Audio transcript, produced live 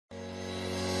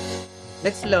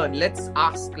Let's learn, let's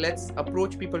ask, let's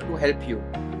approach people to help you.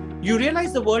 You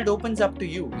realize the world opens up to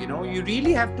you. You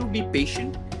really have to be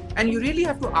patient, and you really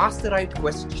have to ask the right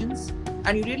questions,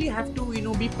 and you really have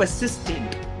to, be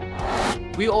persistent.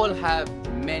 We all have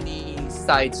many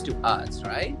sides to us,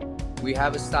 right? We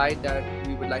have a side that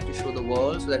we would like to show the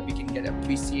world so that we can get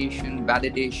appreciation,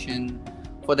 validation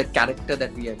for the character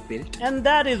that we have built. And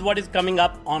that is what is coming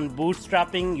up on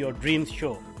Bootstrapping Your Dreams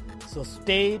show. So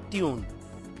stay tuned.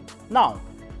 Now,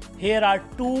 here are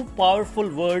two powerful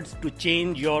words to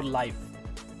change your life.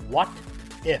 What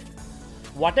if?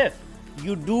 What if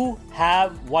you do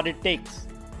have what it takes?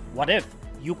 What if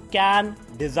you can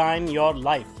design your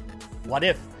life? What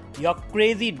if your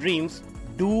crazy dreams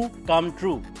do come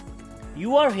true?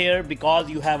 You are here because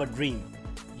you have a dream.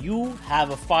 You have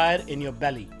a fire in your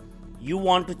belly. You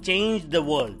want to change the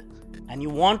world, and you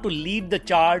want to lead the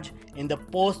charge in the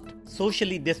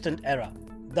post-socially distant era.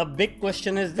 The big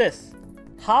question is this: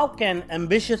 how can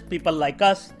ambitious people like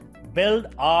us build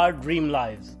our dream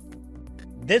lives?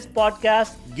 This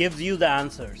podcast gives you the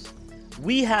answers.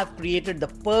 We have created the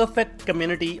perfect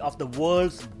community of the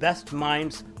world's best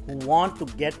minds who want to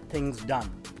get things done,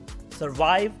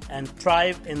 survive and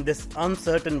thrive in this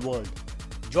uncertain world.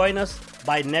 Join us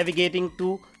by navigating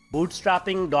to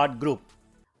bootstrapping.group.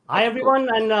 Hi everyone,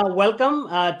 and welcome.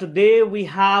 Today we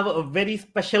have a very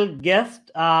special guest.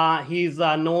 He's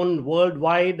known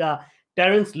worldwide,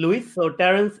 Terence Lewis. So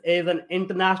Terence is an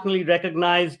internationally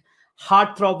recognized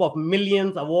heartthrob of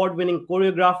millions, award-winning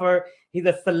choreographer. He's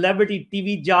a celebrity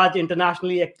TV judge,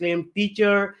 internationally acclaimed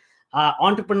teacher,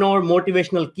 entrepreneur,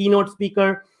 motivational keynote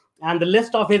speaker. And the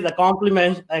list of his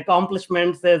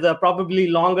accomplishments is probably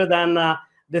longer than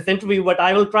this interview, but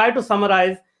I will try to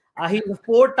summarize. He's a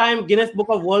 4-time Guinness Book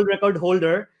of World Record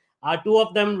holder. Two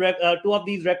of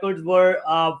these records were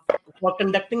for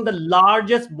conducting the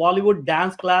largest Bollywood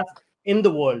dance class in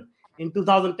the world in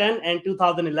 2010 and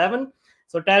 2011.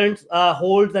 So Terence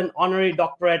holds an honorary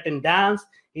doctorate in dance.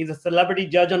 He's a celebrity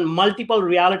judge on multiple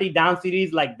reality dance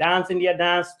series like Dance India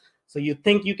Dance, So You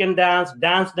Think You Can Dance,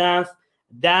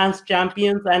 Dance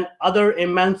Champions, and other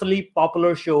immensely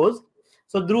popular shows.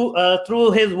 So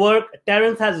through his work,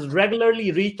 Terence has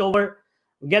regularly reached over,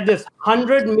 get this,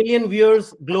 100 million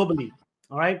viewers globally.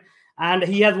 All right. And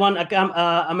he has won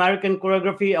American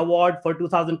Choreography Award for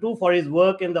 2002 for his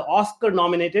work in the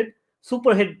Oscar-nominated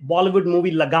super hit Bollywood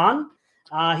movie Lagan.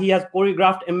 He has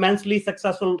choreographed immensely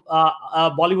successful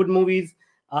Bollywood movies,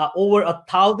 over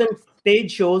 1,000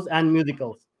 stage shows and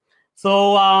musicals.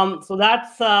 So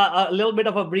that's a little bit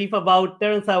of a brief about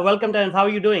Terence. Welcome, Terence. How are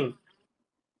you doing?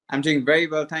 I'm doing very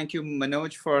well. Thank you,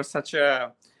 Manoj, for such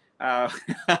a,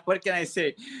 what can I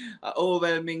say,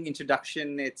 overwhelming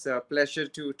introduction. It's a pleasure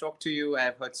to talk to you.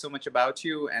 I've heard so much about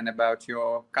you and about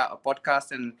your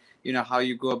podcast and, how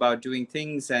you go about doing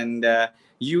things. And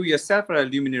you yourself are a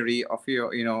luminary of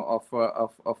your,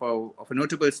 of a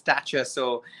notable stature.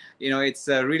 So, it's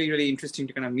really, really interesting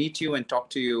to kind of meet you and talk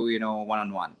to you,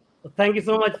 one-on-one. Thank you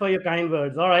so much for your kind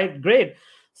words. All right, great.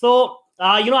 So,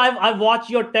 I've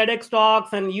watched your TEDx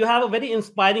talks, and you have a very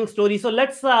inspiring story. So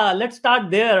let's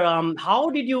start there. How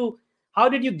did you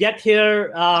get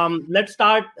here? Let's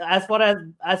start as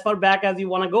far back as you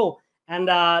want to go, and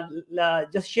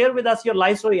just share with us your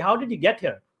life story. How did you get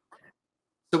here?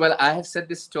 So, well, I have said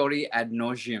this story ad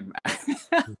nauseum,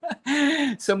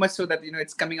 so much so that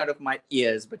it's coming out of my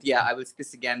ears. But yeah, I will say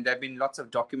this again. There have been lots of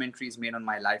documentaries made on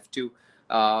my life too.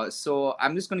 So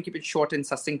I'm just going to keep it short and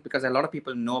succinct because a lot of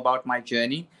people know about my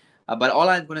journey. But all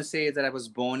I'm going to say is that I was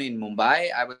born in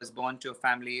Mumbai. I was born to a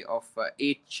family of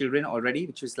 8 children already,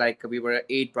 which was like we were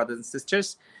 8 brothers and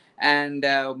sisters. And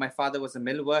my father was a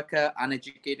mill worker,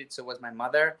 uneducated. So was my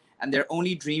mother. And their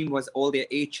only dream was all their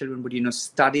 8 children would,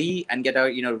 study and get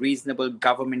a, reasonable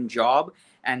government job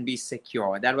and be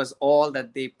secure. That was all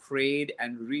that they prayed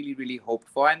and really, really hoped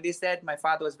for. And they said, my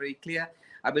father was very clear.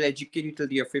 I will educate you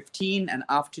till you're 15, and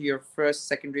after your first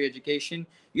secondary education,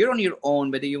 you're on your own,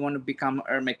 whether you want to become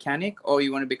a mechanic or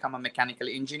you want to become a mechanical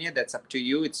engineer. That's up to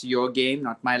you. It's your game,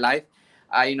 not my life.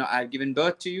 I've given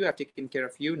birth to you. I've taken care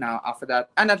of you. Now, after that,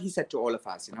 and that he said to all of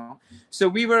us, So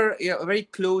we were a very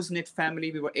close-knit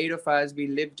family. We were 8 of us. We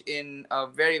lived in a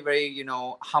very, very,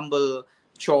 humble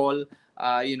chawl,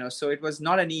 so it was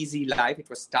not an easy life. It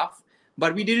was tough,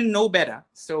 but we didn't know better,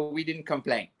 so we didn't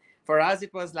complain. For us,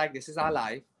 it was like, this is our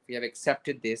life. We have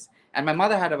accepted this. And my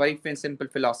mother had a very simple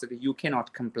philosophy. You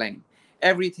cannot complain.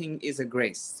 Everything is a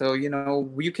grace. So,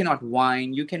 you cannot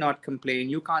whine. You cannot complain.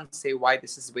 You can't say why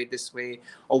this is this way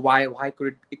or why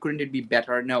couldn't it be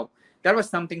better? No. that was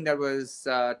something that was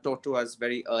taught to us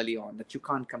very early on, that you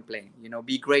can't complain,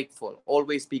 be grateful,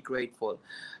 always be grateful,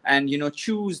 and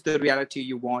choose the reality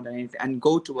you want, and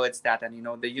go towards that. And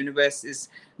the universe is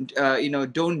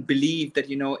don't believe that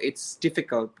it's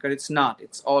difficult, because it's not.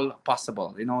 It's all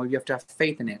possible. You have to have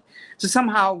faith in it. So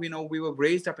somehow we were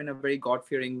raised up in a very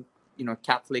God-fearing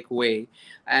Catholic way.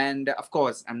 And of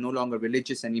course, I'm no longer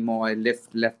religious anymore. I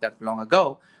left that long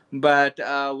ago. But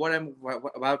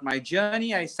about my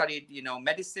journey, I studied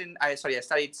medicine. I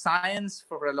studied science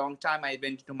for a long time. I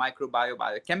went into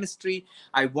biochemistry.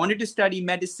 I wanted to study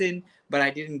medicine, but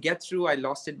I didn't get through. I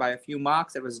lost it by a few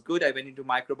marks. That was good. I went into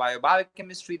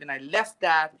biochemistry. Then I left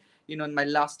that in my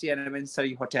last year, and I went to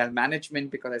study hotel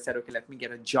management, because I said, okay, let me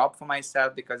get a job for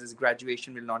myself, because this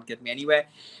graduation will not get me anywhere.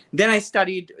 Then I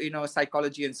studied,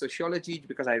 psychology and sociology,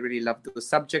 because I really loved those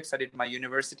subjects. I did my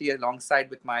university alongside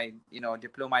with my,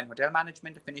 diploma in hotel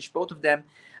management to finish both of them.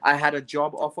 I had a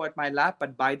job offer at my lab,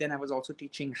 but by then I was also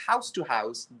teaching house to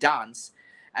house dance.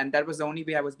 And that was the only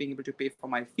way I was being able to pay for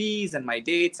my fees and my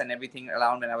dates and everything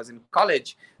around when I was in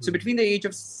college. So between the age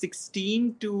of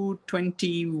 16 to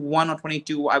 21 or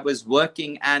 22, I was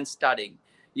working and studying,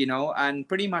 and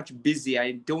pretty much busy.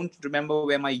 I don't remember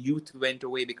where my youth went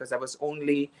away, because I was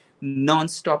only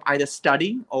nonstop either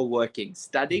studying or working.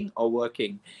 So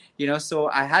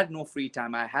I had no free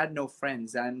time. I had no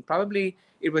friends. And probably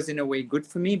it was in a way good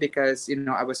for me, because,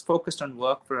 I was focused on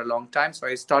work for a long time. So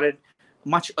I started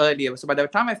much earlier. So by the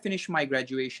time I finished my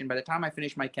graduation, by the time I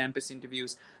finished my campus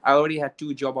interviews, I already had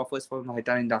 2 job offers for the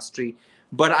hotel industry.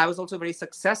 But I was also very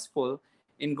successful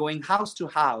in going house to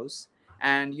house.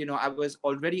 And, I was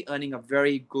already earning a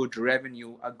very good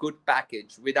revenue, a good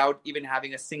package, without even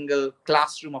having a single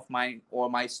classroom of mine or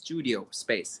my studio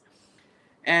space.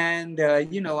 And,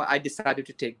 I decided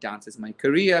to take dance as my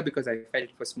career, because I felt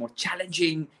it was more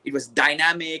challenging. It was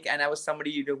dynamic. And I was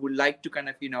somebody who liked to kind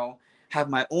of, have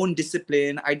my own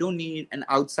discipline. I don't need an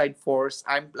outside force.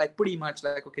 I'm like pretty much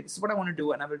like, okay, this is what I want to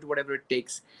do, and I will do whatever it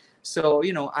takes. So,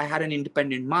 I had an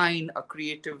independent mind, a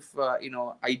creative,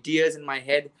 ideas in my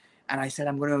head. And I said,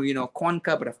 I'm going to,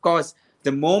 conquer. But of course,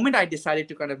 the moment I decided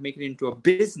to kind of make it into a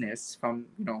business from,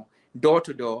 door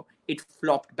to door, it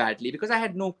flopped badly, because I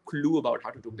had no clue about how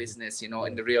to do business,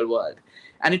 in the real world.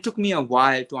 And it took me a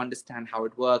while to understand how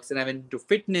it works. And I went into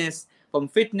fitness. From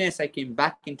fitness, I came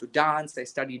back into dance. I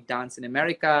studied dance in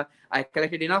America. I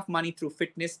collected enough money through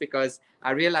fitness, because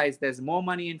I realized there's more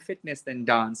money in fitness than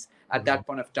dance at that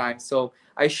point of time. So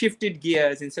I shifted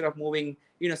gears. Instead of moving,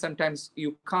 sometimes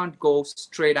you can't go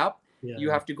straight up. Yeah.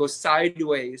 You have to go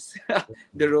sideways.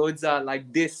 The roads are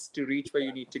like this to reach where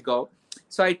you need to go.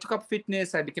 So I took up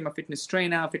fitness. I became a fitness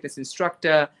trainer, fitness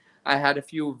instructor. I had a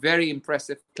few very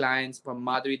impressive clients, from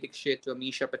Madhuri Dixit to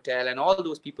Amisha Patel, and all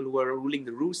those people who were ruling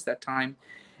the roost that time.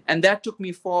 And that took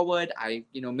me forward. I,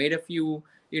 made a few,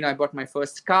 I bought my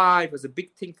first car. It was a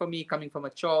big thing for me coming from a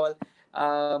chawl.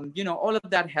 All of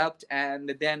that helped.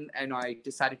 And then, I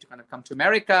decided to kind of come to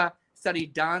America,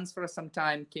 studied dance for some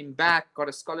time, came back, got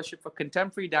a scholarship for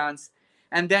contemporary dance.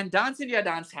 And then Dance India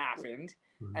Dance happened.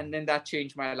 And then that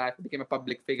changed my life. I became a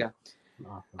public figure.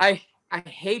 Awesome. I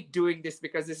hate doing this,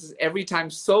 because this is every time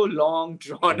so long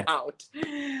drawn out.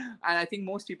 And I think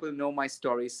most people know my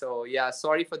story. So yeah,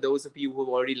 sorry for those of you who have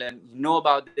already know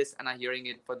about this and are hearing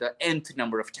it for the nth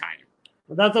number of time.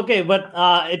 That's okay. But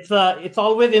it's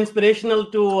always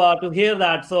inspirational to hear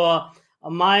that. So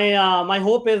my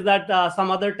hope is that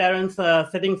some other Terence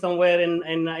sitting somewhere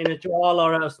in a chawl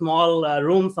or a small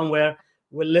room somewhere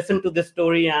will listen to this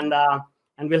story and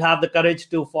will have the courage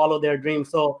to follow their dreams.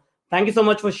 So thank you so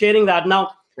much for sharing that.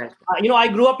 Now, I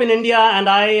grew up in India, and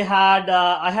I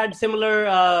had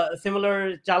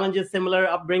similar challenges, similar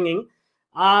upbringing.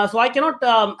 So I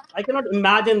cannot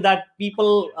imagine that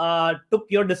people took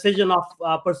your decision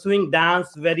of pursuing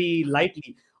dance very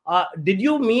lightly. Did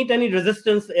you meet any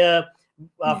resistance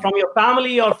from your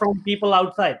family or from people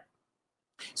outside?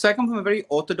 So I come from a very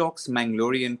orthodox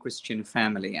Mangalorean Christian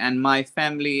family, and my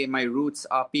roots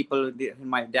are people.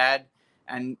 My dad,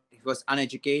 and he was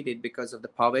uneducated because of the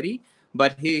poverty,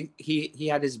 but he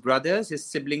had his brothers, his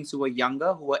siblings who were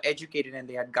younger, who were educated, and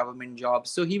they had government jobs.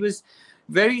 So he was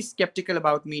very skeptical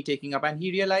about me taking up, and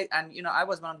he realized, and I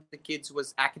was one of the kids who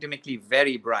was academically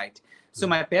very bright. So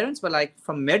my parents were like,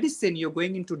 from medicine, you're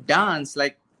going into dance,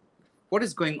 like, what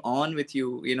is going on with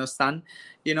you, son?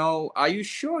 Are you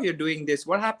sure you're doing this?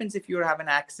 What happens if you have an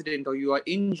accident or you are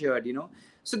injured,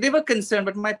 So they were concerned,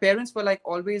 but my parents were like,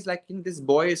 always like, this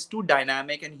boy is too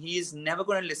dynamic and he's never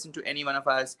going to listen to any one of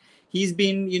us. He's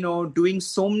been, doing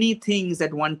so many things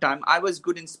at one time. I was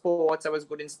good in sports. I was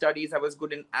good in studies. I was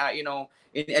good in,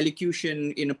 in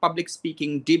elocution, in public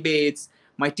speaking, debates.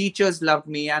 My teachers loved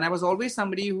me, and I was always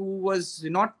somebody who was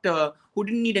not, who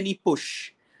didn't need any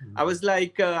push. I was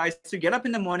like, I used to get up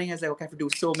in the morning. I was like, okay, I have to do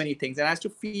so many things, and I used to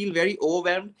feel very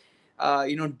overwhelmed.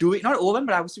 Not overwhelmed,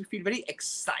 but I used to feel very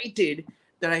excited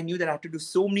that I knew that I had to do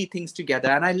so many things together.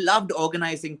 And I loved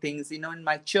organizing things. In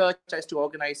my church, I used to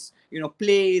organize,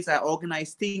 plays. I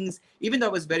organized things. Even though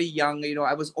I was very young,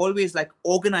 I was always like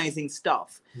organizing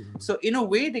stuff. So in a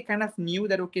way, they kind of knew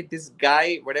that, okay, this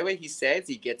guy, whatever he says,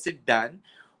 he gets it done.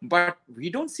 But we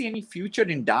don't see any future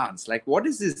in dance. Like, what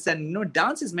is this? And,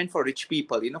 dance is meant for rich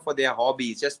people, for their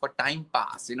hobbies, just for time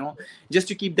pass, just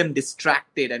to keep them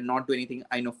distracted and not do anything,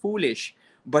 foolish.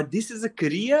 But this is a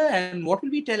career, and what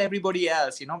will we tell everybody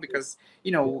else, because,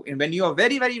 when you are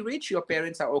very, very rich, your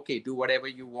parents are, okay, do whatever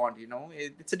you want,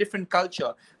 it's a different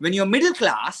culture. When you're middle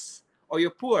class or you're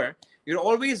poor, you're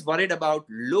always worried about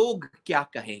log kya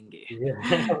kahenge.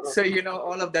 Yeah. So,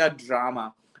 all of that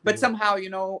drama. But somehow,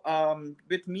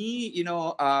 with me,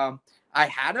 I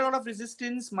had a lot of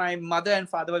resistance. My mother and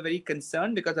father were very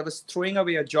concerned because I was throwing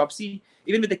away a job. See,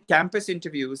 even with the campus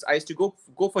interviews, I used to go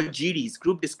for GDs,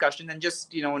 group discussion, and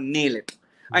just, nail it.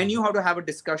 I knew how to have a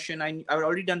discussion. I had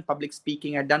already done public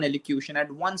speaking. I'd done elocution.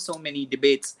 I'd won so many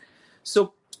debates.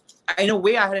 So in a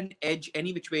way, I had an edge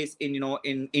any which ways in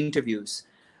interviews.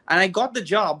 And I got the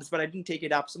jobs, but I didn't take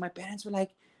it up. So my parents were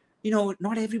like,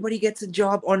 not everybody gets a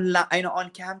job on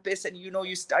campus, and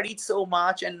you studied so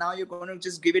much, and now you're going to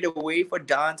just give it away for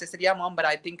dance. I said, yeah, mom, but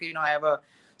I think I have a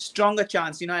stronger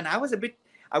chance. And I was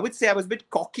I would say I was a bit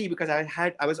cocky because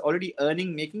I was already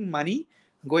making money,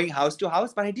 going house to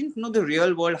house, but I didn't know the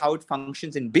real world, how it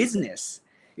functions in business.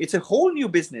 It's a whole new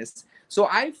business. So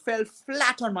I fell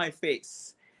flat on my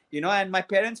face, and my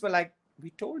parents were like, we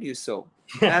told you so.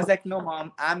 And I was like, no,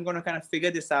 mom, I'm going to kind of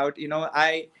figure this out.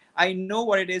 I know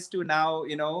what it is to now,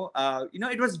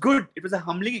 it was good. It was a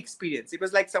humbling experience. It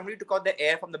was like somebody took out the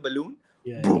air from the balloon,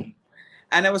 boom.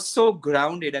 And I was so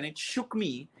grounded, and it shook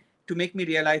me to make me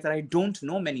realize that I don't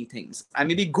know many things. I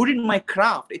may be good in my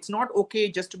craft. It's not okay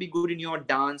just to be good in your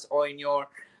dance or in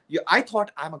I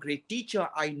thought I'm a great teacher.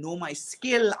 I know my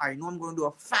skill. I know I'm going to do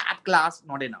a fat class.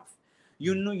 Not enough.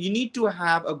 You need to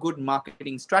have a good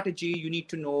marketing strategy. You need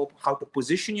to know how to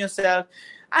position yourself.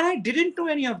 And I didn't know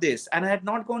any of this. And I had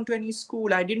not gone to any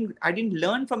school. I didn't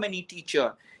learn from any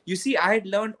teacher. You see, I had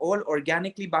learned all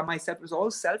organically by myself. It was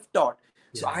all self-taught.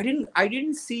 Yeah. So I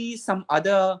didn't see some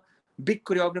other big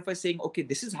choreographer saying, okay,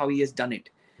 this is how he has done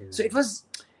it. Yeah. So it was,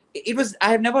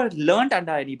 I have never learned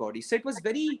under anybody. So it was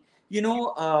very,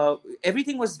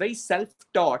 everything was very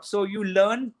self-taught. So you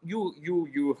learn,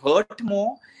 you hurt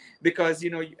more, because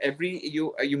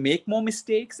you make more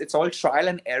mistakes. It's all trial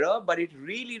and error, but it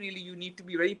really you need to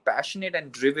be very passionate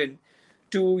and driven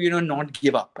to not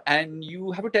give up. And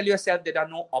you have to tell yourself there are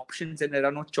no options and there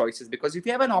are no choices, because if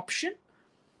you have an option,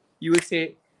 you will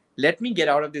say, let me get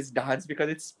out of this dance because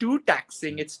it's too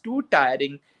taxing, it's too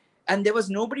tiring. And there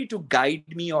was nobody to guide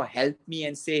me or help me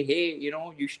and say, hey,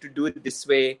 you should do it this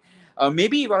way.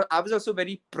 Maybe I was also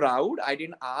very proud. I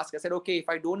didn't ask. I said, okay, if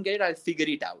I don't get it, I'll figure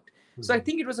it out. So I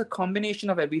think it was a combination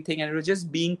of everything, and it was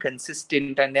just being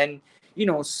consistent. And then,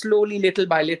 slowly, little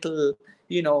by little,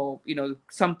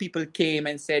 some people came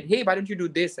and said, hey, why don't you do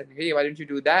this? And hey, why don't you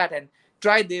do that? And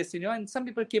try this, and some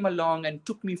people came along and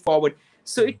took me forward.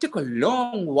 So it took a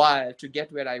long while to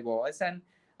get where I was, and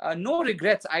no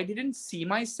regrets. I didn't see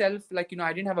myself like,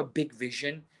 I didn't have a big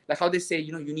vision, like how they say,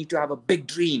 you need to have a big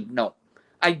dream. No,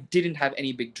 I didn't have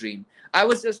any big dream. I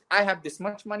was just, I have this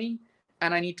much money,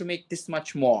 and I need to make this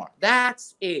much more.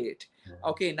 That's it.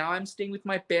 Okay, now I'm staying with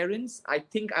my parents. I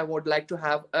think I would like to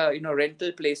have a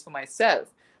rental place for myself.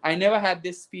 I never had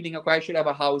this feeling, okay, I should have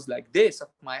a house like this of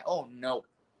my own.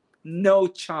 No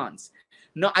chance.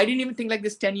 No, I didn't even think like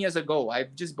this 10 years ago.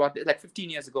 I've just bought it like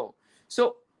 15 years ago.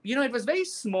 So, it was very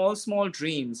small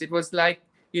dreams. It was like,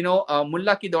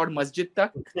 Mulla ki daud masjid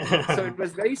tak. So it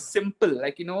was very simple,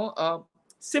 like,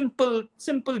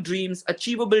 simple dreams,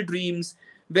 achievable dreams,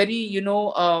 very,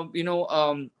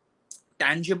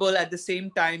 tangible at the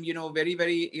same time,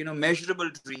 very, measurable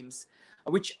dreams,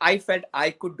 which I felt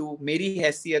I could do. Meri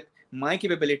haisiyat, my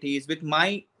capabilities, with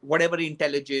my whatever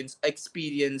intelligence,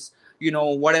 experience,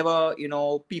 whatever,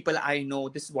 people I know,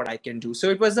 this is what I can do. So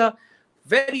it was a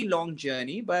very long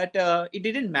journey, but it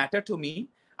didn't matter to me.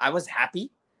 I was happy.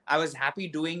 I was happy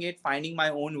doing it, finding my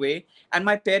own way. And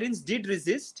my parents did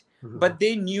resist. But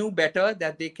they knew better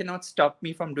that they cannot stop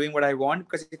me from doing what I want,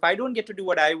 because if I don't get to do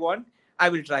what I want, I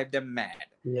will drive them mad.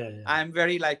 Yeah. I'm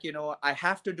very like, I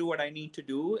have to do what I need to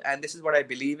do, and this is what I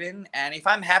believe in. And if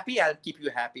I'm happy, I'll keep you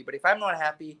happy. But if I'm not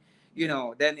happy,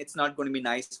 then it's not going to be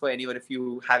nice for anyone of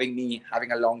you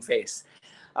having a long face,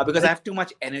 because I have too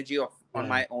much energy of on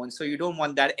my own. So you don't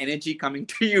want that energy coming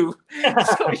to you.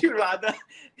 So you rather,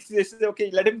 this is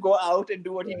okay, let him go out and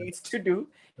do what he needs to do.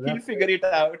 He'll figure it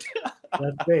out.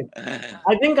 That's great.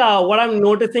 I think what I'm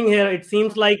noticing here, it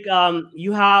seems like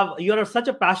you're such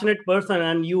a passionate person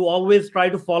and you always try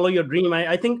to follow your dream.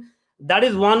 I think that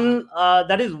is one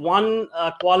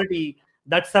quality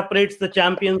that separates the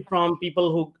champions from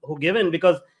people who give in,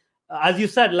 because as you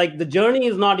said, like the journey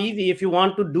is not easy. If you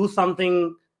want to do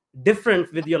something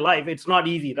different with your life, it's not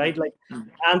easy, right? Like,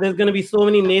 and there's going to be so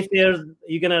many naysayers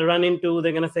you're going to run into.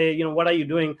 They're going to say, what are you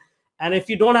doing? And if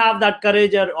you don't have that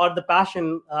courage or the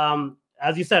passion,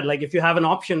 as you said, like if you have an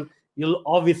option, you'll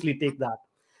obviously take that.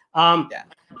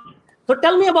 So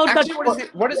tell me about actually,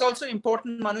 what is also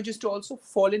important, Manoj, is to also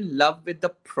fall in love with the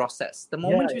process. The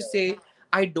moment you say,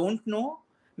 I don't know,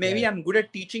 maybe I'm good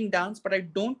at teaching dance, but I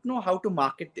don't know how to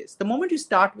market this. The moment you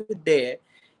start with there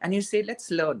and you say, let's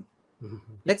learn,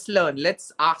 let's learn,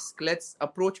 let's ask, let's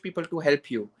approach people to help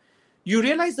you, you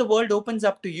realize the world opens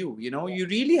up to you. You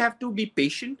really have to be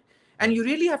patient, and you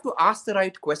really have to ask the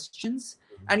right questions,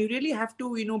 and you really have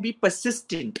to, be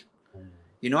persistent,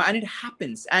 and it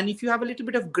happens. And if you have a little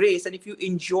bit of grace, and if you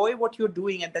enjoy what you're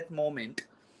doing at that moment,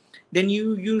 then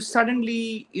you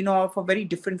suddenly, of a very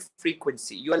different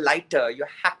frequency. You're lighter, you're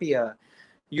happier.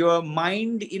 Your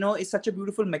mind, is such a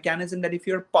beautiful mechanism that if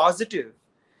you're positive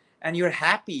and you're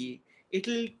happy,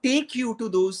 it'll take you to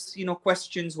those,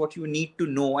 questions, what you need to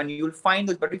know, and you'll find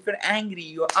those. But if you're angry,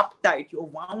 you're uptight, you're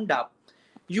wound up,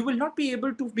 you will not be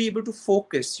able to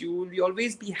focus. You'll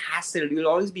always be hassled. You'll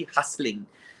always be hustling.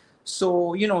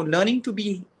 So, learning to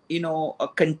be,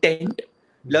 content,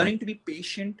 learning to be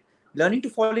patient, learning to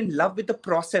fall in love with the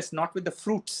process, not with the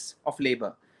fruits of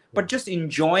labor, but just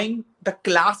enjoying the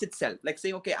class itself. Like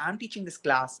saying, okay, I'm teaching this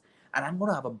class and I'm going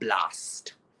to have a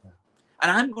blast.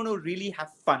 And I'm going to really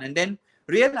have fun. And then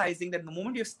realizing that the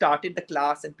moment you've started the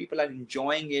class and people are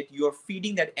enjoying it, you're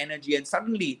feeding that energy, and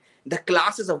suddenly the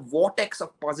class is a vortex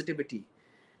of positivity.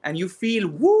 And you feel,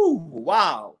 woo,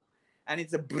 wow. And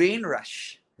it's a brain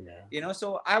rush.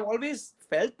 So I've always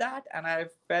felt that, and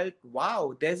I've felt,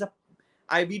 wow,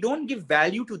 we don't give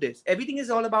value to this. Everything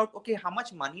is all about, okay, how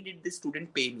much money did this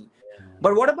student pay me?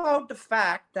 But what about the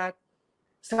fact that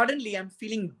suddenly I'm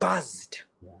feeling buzzed,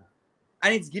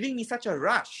 and it's giving me such a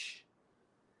rush?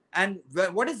 And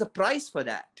what is the price for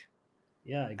that?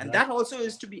 Exactly. And that also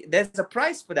is there's a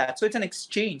price for that. So it's an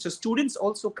exchange. So students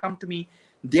also come to me,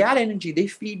 their energy, they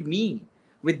feed me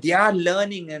with their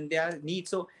learning and their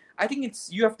needs. So I think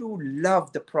you have to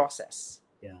love the process.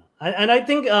 Yeah. And I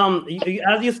think,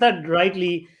 as you said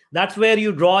rightly, that's where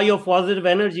you draw your positive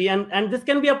energy. And this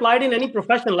can be applied in any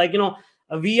profession. Like,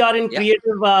 we are in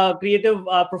creative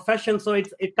profession. So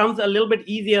it comes a little bit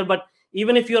easier. But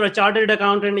even if you're a chartered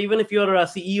accountant, even if you're a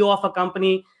CEO of a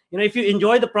company, if you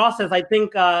enjoy the process, I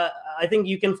think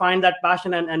you can find that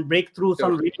passion and break through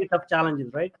some really tough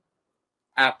challenges, right?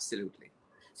 Absolutely.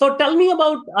 So tell me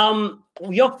about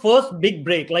your first big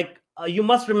break. Like you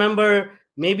must remember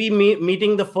maybe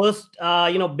meeting the first,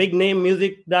 big name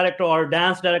music director or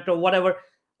dance director, whatever.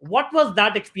 What was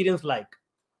that experience like?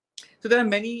 So there are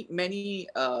many,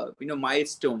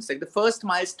 milestones. Like the first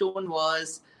milestone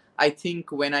was, I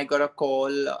think, when I got a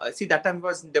call. That time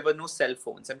there were no cell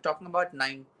phones. I'm talking about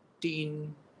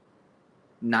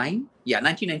 1999.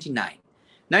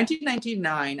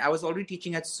 1999, I was already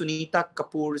teaching at Sunita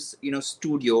Kapoor's,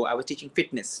 studio. I was teaching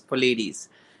fitness for ladies.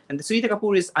 And the Sunita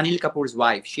Kapoor is Anil Kapoor's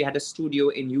wife. She had a studio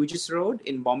in Hughes Road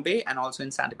in Bombay and also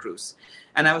in Santa Cruz.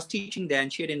 And I was teaching there,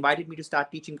 and she had invited me to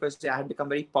start teaching because I had become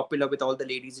very popular with all the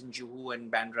ladies in Juhu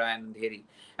and Bandra and Dheri.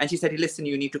 And she said, listen,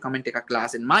 you need to come and take a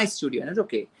class in my studio. And it's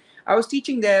okay. I was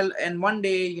teaching there, and one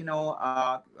day,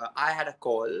 I had a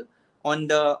call on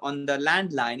the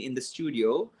landline in the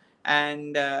studio.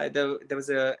 And there was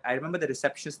I remember the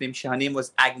receptionist's name. Her name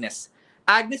was Agnes.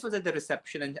 Agnes was at the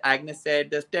reception, and Agnes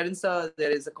said, Terence,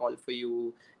 there is a call for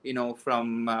you,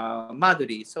 from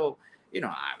Madhuri. So,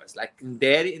 I was like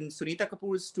there in Sunita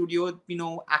Kapoor's studio,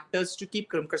 actors to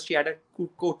keep, because she had a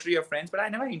coterie of friends, but I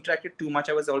never interacted too much.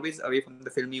 I was always away from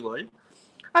the filmy world.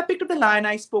 I picked up the line,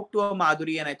 I spoke to a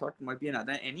Madhuri, and I thought it might be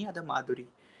any other Madhuri.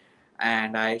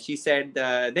 And she said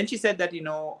that,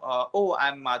 oh,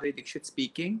 I'm Madhuri Dixit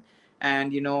speaking.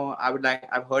 And,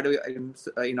 I've heard,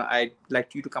 I'd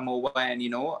like you to come over and,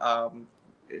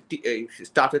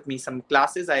 start with me some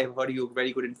classes. I've heard you're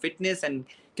very good in fitness, and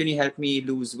can you help me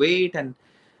lose weight? And,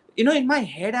 in my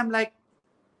head, I'm like,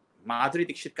 Madhuri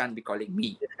Dixit can't be calling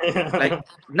me. Like,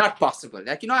 not possible.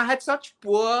 Like, I had such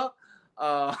poor,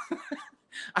 I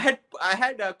had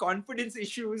confidence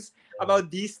issues about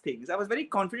these things. I was very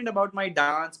confident about my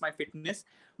dance, my fitness.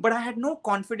 but I had no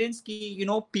confidence ki, you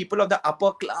know, people of the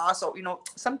upper class, or, you know,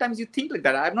 sometimes you think like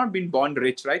that. I've not been born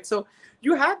rich, right? So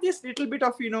you have this little bit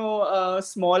of, you know,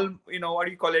 small, you know, what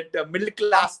do you call it, middle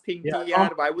class thing. Yeah.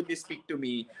 Why would they speak to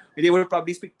me? They would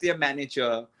probably speak to their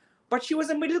manager. But she was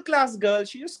a middle class girl.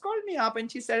 She just called me up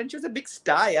and she said, and she was a big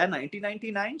star. Yeah,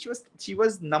 1999. She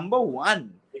was #1.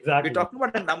 Exactly. We're talking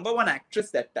about a #1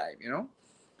 actress that time, you know.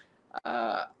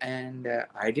 And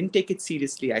I didn't take it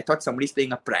seriously. I thought somebody's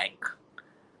playing a prank.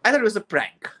 I thought it was a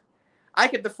prank. I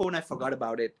kept the phone. I forgot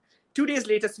about it. 2 days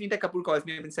later, Sunita Kapoor calls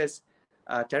me and says,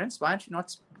 Terence, why don't you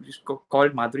not just call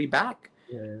Madhuri back?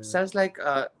 Yeah. So I was like,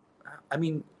 I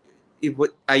mean,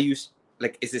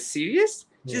 is this serious?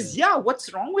 She says, yeah,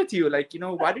 what's wrong with you? Like, you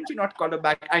know, why didn't you not call her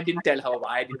back? I didn't tell her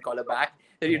why I didn't call her back.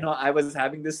 That, you know, I was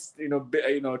having this, you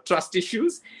know, trust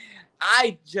issues.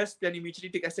 I just then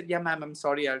immediately I said, yeah, ma'am, I'm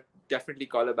sorry. I'll definitely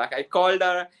call her back. I called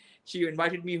her. She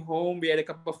invited me home. We had a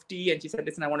cup of tea and she said,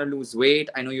 listen, I want to lose weight.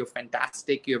 I know you're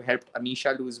fantastic. You have helped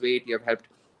Amisha lose weight. You have helped,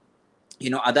 you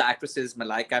know, other actresses,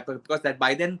 Malaika, because that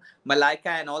by then,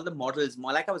 Malaika and all the models,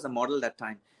 Malaika was a model that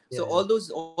time. So all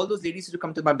those ladies used to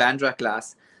come to my Bandra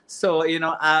class. So, you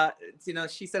know,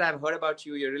 she said, I've heard about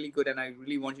you. You're really good. And I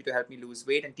really want you to help me lose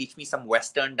weight and teach me some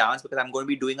Western dance because I'm going to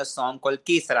be doing a song called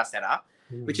Ke Sara Sara,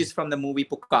 which is from the movie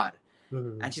Pukar.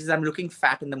 And she says, I'm looking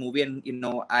fat in the movie and, you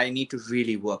know, I need to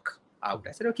really work out.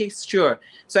 I said, okay, sure.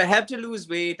 So I helped her lose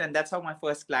weight. And that's how my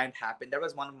first client happened. That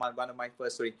was one of my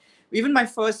first stories. Even my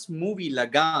first movie,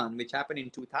 Lagan, which happened in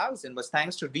 2000, was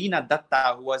thanks to Reena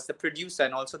Datta, who was the producer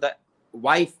and also the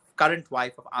current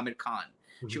wife of Amir Khan.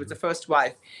 She was the first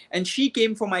wife. And she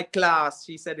came for my class.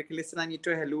 She said, okay, listen, I need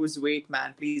to lose weight,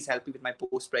 man. Please help me with my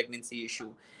post-pregnancy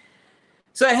issue.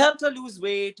 So I helped her lose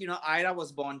weight. You know, Ira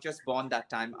was just born that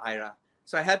time, Ira.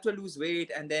 So I helped her lose weight.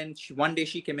 And then one day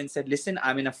she came and said, listen,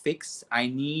 I'm in a fix. I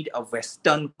need a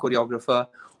Western choreographer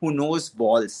who knows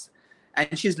waltz.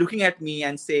 And she's looking at me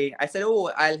and saying, I said,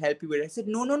 oh, I'll help you with it. I said,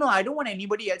 no, I don't want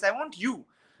anybody else. I want you.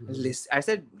 I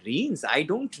said, Reens, I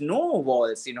don't know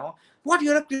waltz, you know. What,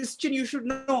 you're a Christian, you should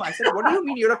know. I said, what do you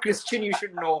mean you're a Christian, you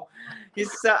should know?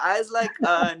 I was like,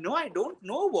 no, I don't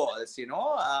know waltz, you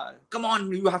know. Come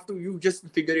on, you just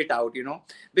figure it out, you know.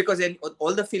 Because then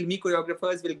all the filmy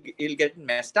choreographers will get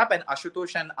messed up. And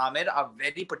Ashutosh and Amir are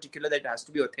very particular that it has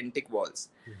to be authentic waltz.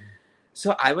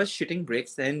 So I was shitting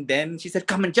bricks. And then she said,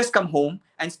 just come home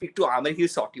and speak to Amir. He'll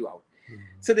sort you out.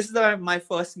 So this is my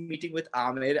first meeting with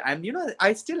Amir. And, you know,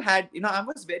 I still had, you know, I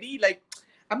was very like,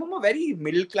 I'm a very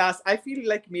middle class. I feel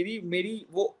like maybe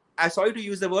I'm sorry to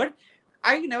use the word.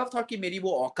 I never thought कि मेरी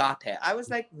वो औकात है. I was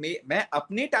like, मैं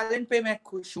अपने talent पे मैं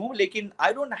खुश हूँ, लेकिन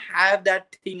I don't have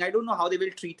that thing. I don't know how they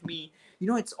will treat me. You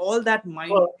know, it's all that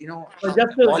mind, you know,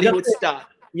 Bollywood star.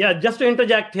 Yeah, just to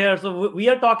interject here. So we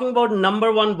are talking about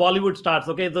 #1 Bollywood stars.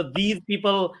 Okay, so these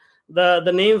people,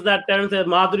 the names that Terence said,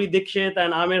 Madhuri Dixit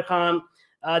and Amir Khan,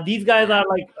 these guys are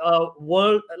like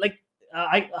world. Like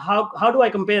how do I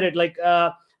compare it? Like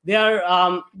they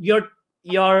are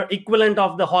your equivalent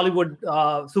of the Hollywood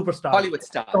superstars. Hollywood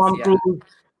stars.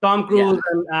 Tom Cruise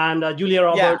and Julia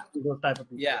Roberts, those type of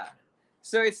people. Yeah.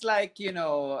 So it's like, you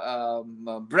know,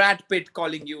 Brad Pitt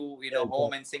calling you, you know,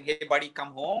 home and saying, hey, buddy,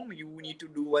 come home. You need to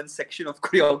do one section of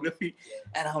choreography.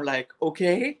 And I'm like,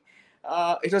 okay.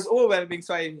 It was overwhelming.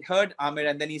 So I heard Amir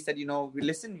and then he said, you know,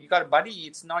 listen, you got a buddy.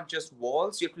 It's not just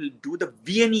waltz. You have to do the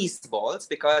Viennese waltz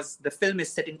because the film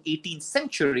is set in 18th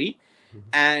century.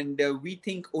 And we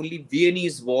think only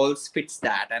Viennese waltz fits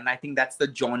that. And I think that's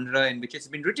the genre in which it's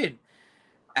been written.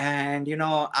 And, you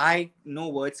know, no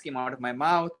words came out of my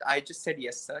mouth. I just said,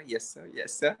 yes, sir, yes, sir,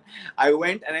 yes, sir. I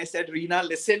went and I said, Reena,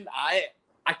 listen, I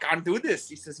can't do this.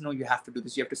 He says, no, you have to do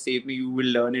this. You have to save me. You will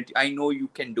learn it. I know you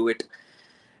can do it.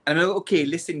 And I'm like, okay,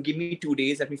 listen, give me 2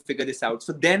 days. Let me figure this out.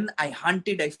 So then I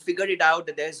figured it out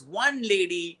that there's one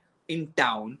lady in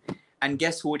town. And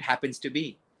guess who it happens to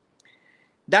be?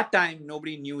 That time,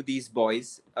 nobody knew these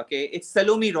boys. Okay, it's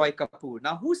Salome Roy Kapoor.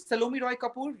 Now, who's Salome Roy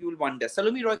Kapoor? You'll wonder.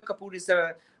 Salome Roy Kapoor is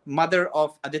the mother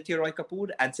of Aditya Roy Kapoor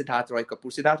and Siddharth Roy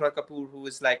Kapoor. Siddharth Roy Kapoor, who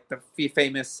is like the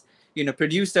famous, you know,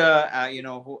 producer,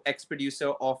 ex-producer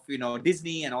of, you know,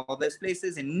 Disney and all those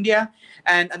places in India.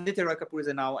 And Aditya Roy Kapoor is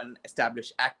now an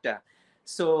established actor.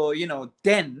 So, you know,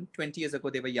 then 20 years ago,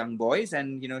 they were young boys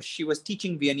and, you know, she was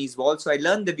teaching Viennese waltz. So I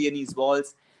learned the Viennese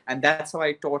waltz. And that's how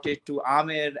I taught it to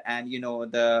Amir and, you know,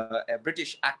 the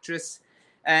British actress.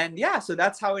 And yeah, so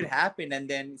that's how it happened. And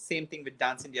then same thing with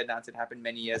Dance India Dance. It happened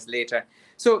many years later.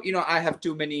 So, you know, I have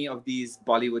too many of these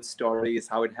Bollywood stories,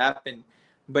 how it happened.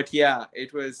 But yeah,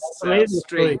 it was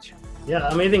strange. Yeah,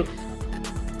 amazing.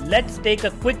 Let's take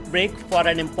a quick break for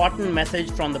an important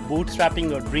message from the Bootstrapping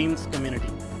Your Dreams community.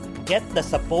 get the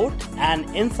support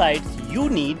and insights you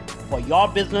need for your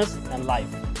business and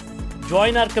life.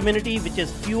 Join our community, which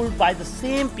is fueled by the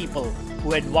same people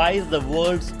who advise the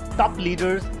world's top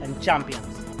leaders and champions.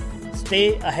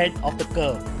 Stay ahead of the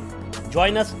curve.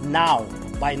 Join us now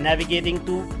by navigating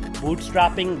to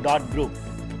bootstrapping.group.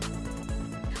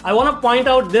 I want to point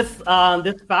out this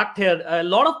fact here. A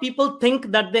lot of people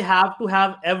think that they have to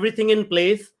have everything in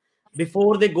place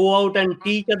before they go out and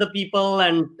teach other people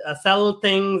and sell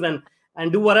things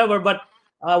and do whatever. But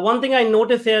one thing I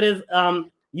notice here is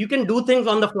you can do things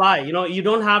on the fly. You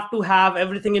don't have to have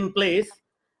everything in place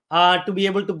to be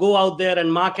able to go out there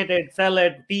and market it, sell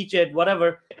it, teach it,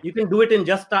 whatever. You can do it in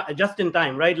just in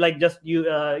time, right? Like just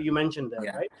you mentioned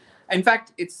there, right? In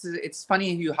fact, it's funny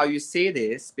how you say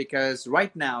this, because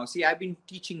right now, see, I've been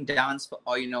teaching dance for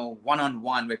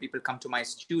one-on-one, where people come to my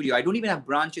studio. I don't even have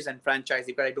branches and franchise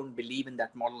because I don't believe in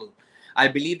that model. I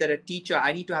believe that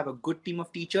I need to have a good team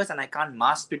of teachers, and I can't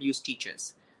mass produce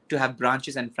teachers to have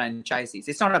branches and franchises.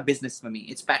 It's not a business for me.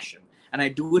 It's passion. And I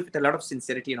do it with a lot of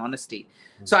sincerity and honesty.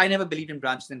 Mm-hmm. So I never believed in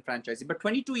branches and franchises. But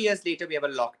 22 years later, we have a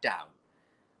lockdown.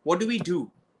 What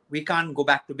do? We can't go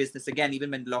back to business again,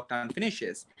 even when the lockdown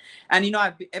finishes. And,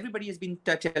 everybody has been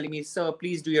telling me, sir,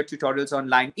 please do your tutorials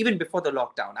online. Even before the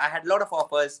lockdown, I had a lot of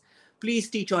offers. Please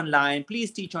teach online.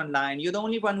 Please teach online. You're the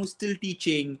only one who's still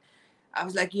teaching. I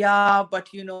was like, yeah, but,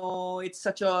 it's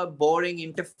such a boring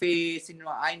interface.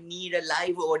 I need a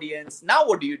live audience. Now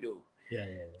what do you do? Yeah.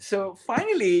 So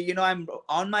finally, I'm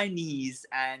on my knees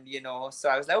and, so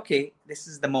I was like, okay, this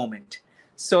is the moment.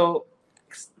 So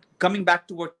coming back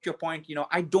to what your point,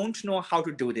 I don't know how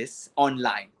to do this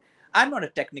online. I'm not a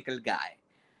technical guy,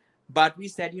 but we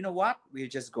said, you know what, we'll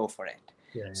just go for it.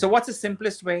 Yeah. So what's the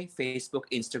simplest way? Facebook,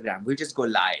 Instagram. We'll just go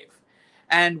live.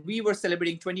 And we were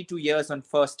celebrating 22 years on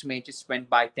 1st May, just went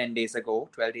by 12 days ago.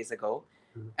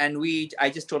 Mm-hmm. And I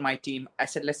just told my team, I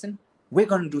said, listen, we're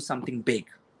going to do something big.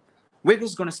 We're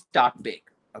just going to start big,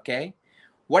 okay?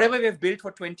 Whatever we've built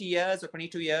for 20 years or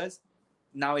 22 years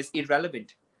now is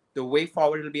irrelevant. The way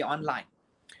forward will be online.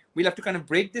 We'll have to kind of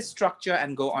break this structure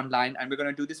and go online. And we're going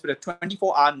to do this with a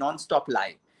 24-hour non-stop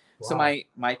live. Wow. So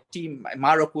my team,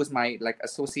 Marok, who's my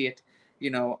associate,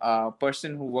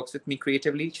 person who works with me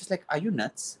creatively, she's like, are you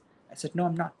nuts? I said, no,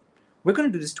 I'm not. We're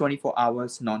going to do this 24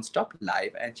 hours non-stop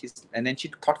live. And then she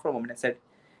thought for a moment and said,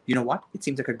 you know what? It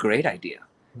seems like a great idea.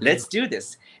 Let's do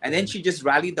this. And then she just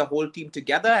rallied the whole team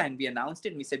together and we announced it.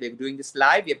 And we said, we're doing this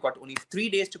live. We've got only 3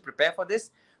 days to prepare for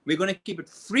this. We're going to keep it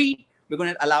free. We're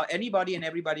going to allow anybody and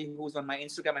everybody who's on my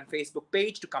Instagram and Facebook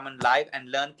page to come on live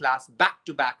and learn class back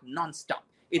to back, non-stop.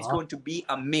 It's going to be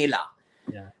a mela.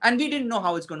 Yeah. And we didn't know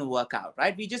how it's going to work out,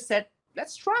 right? We just said,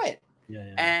 let's try it.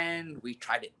 Yeah. And we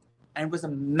tried it. And it was a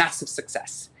massive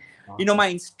success. Awesome. My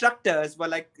instructors were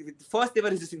like, first they were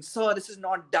resisting, sir, this is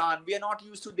not done. We are not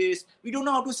used to this. We don't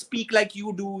know how to speak like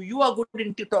you do. You are good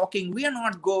into talking. We are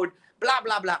not good. Blah,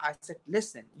 blah, blah. I said,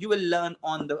 listen, you will learn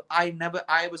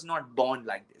I was not born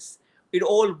like this. It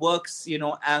all works,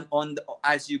 and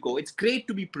as you go. It's great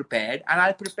to be prepared, and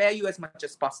I'll prepare you as much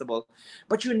as possible.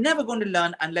 But you're never going to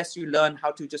learn unless you learn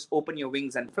how to just open your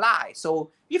wings and fly. So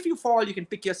if you fall, you can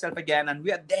pick yourself again, and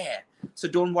we are there. So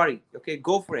don't worry. Okay,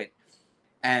 go for it.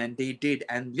 And they did.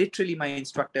 And literally my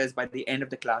instructors, by the end of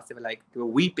the class, they were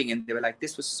weeping, and they were like,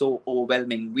 this was so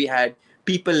overwhelming. We had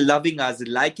people loving us,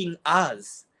 liking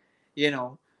us,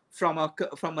 from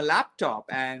a laptop,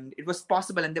 and it was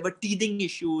possible. And there were teething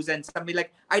issues, and somebody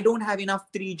like, I don't have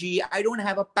enough 3G. I don't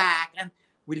have a pack, and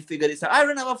we'll figure this out. I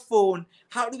don't have a phone.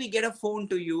 How do we get a phone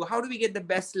to you? How do we get the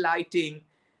best lighting?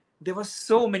 There were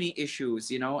so many issues,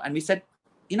 and we said,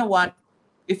 you know what?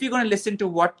 If you're going to listen to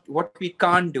what we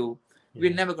can't do,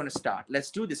 we're never going to start.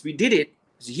 Let's do this. We did it. It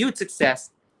was a huge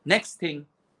success. Next thing,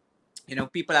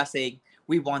 people are saying,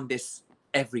 we want this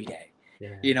every day.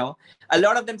 Yeah. A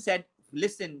lot of them said,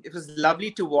 listen, it was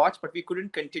lovely to watch, but we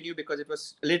couldn't continue because it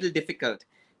was a little difficult.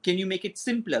 Can you make it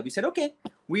simpler? We said, okay,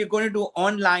 we are going to do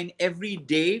online every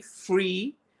day,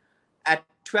 free, at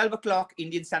 12 o'clock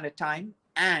Indian Standard Time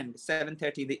and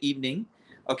 7:30 in the evening.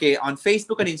 Okay, on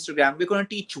Facebook and Instagram, we're going to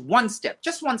teach one step,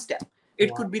 just one step.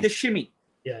 It could be the shimmy.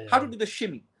 How to do the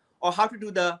shimmy, or how to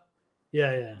do the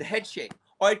head shake,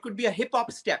 or it could be a hip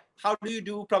hop step. How do you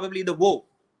do probably the woe?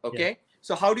 Okay.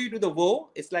 So how do you do the woe?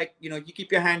 It's like, you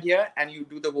keep your hand here and you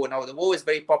do the woe. Now the woe is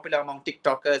very popular among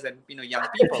TikTokers and, young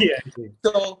people.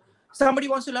 So somebody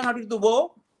wants to learn how to do the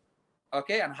woe.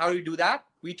 Okay. And how do you do that?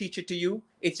 We teach it to you.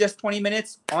 It's just 20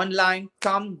 minutes online.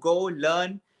 Come, go,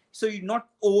 learn. So you're not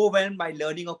overwhelmed by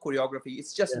learning a choreography.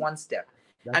 It's just one step.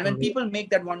 And when people make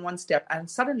that one step, and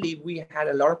suddenly we had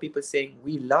a lot of people saying,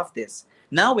 we love this.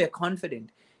 Now we're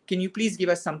confident. can you please give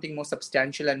us something more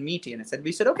substantial and meaty? And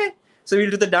we said, okay. So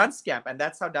we'll do the dance camp. And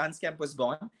that's how dance camp was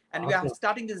born. And we are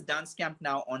starting this dance camp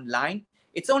now online.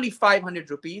 It's only 500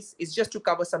 rupees. It's just to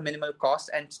cover some minimal costs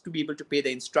and to be able to pay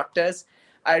the instructors.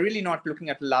 I'm really not looking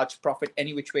at a large profit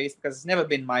any which ways, because it's never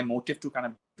been my motive to kind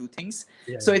of do things.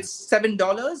 So it's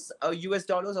 $7 US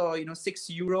dollars, or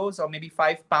 6 euros, or maybe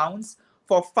 £5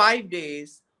 for 5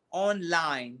 days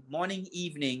online, morning,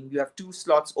 evening. You have 2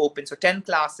 slots open, so 10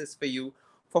 classes for you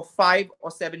for $5 or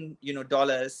 $7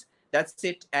 dollars. That's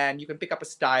it. And you can pick up a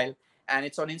style. And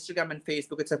it's on Instagram and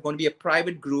Facebook. It's going to be a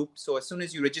private group. So as soon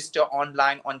as you register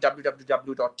online on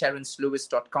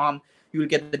www.terrencelewis.com, you will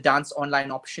get the dance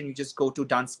online option. You just go to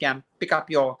dance camp, pick up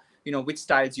your, which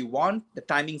styles you want. The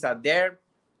timings are there,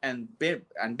 and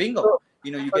bingo. So,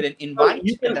 you get an invite,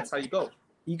 and that's how you go.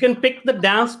 You can pick the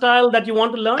dance style that you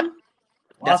want to learn?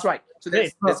 That's right. So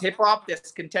there's hip hop,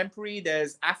 there's contemporary,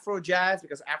 there's Afro jazz,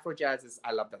 because Afro jazz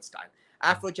I love that style.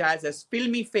 Afro jazz, there's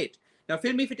filmy fit. Now,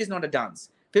 filmy fit is not a dance.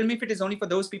 Filmy fit is only for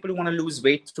those people who want to lose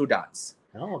weight through dance.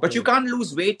 But you can't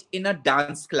lose weight in a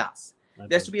dance class.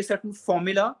 There has to be a certain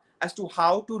formula as to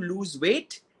how to lose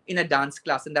weight in a dance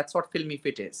class. And that's what filmy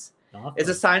fit is. It's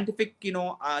a scientific,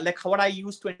 like what I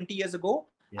used 20 years ago.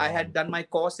 I had done my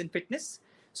course in fitness.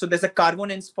 So there's a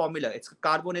Carbonense formula.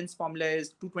 Carbonense formula is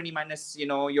 220 minus,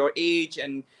 your age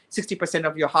and 60%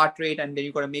 of your heart rate. And then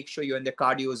you got to make sure you're in the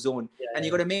cardio zone. And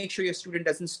you got to make sure your student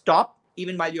doesn't stop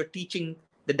even while you're teaching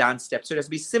the dance steps. So it has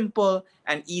to be simple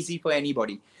and easy for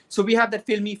anybody. So we have that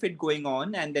filmy fit going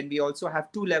on. And then we also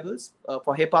have 2 levels.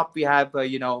 For hip hop, we have,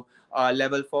 a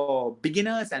level for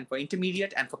beginners and for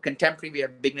intermediate. And for contemporary, we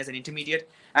have beginners and intermediate.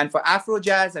 And for Afro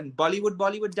jazz and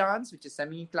Bollywood dance, which is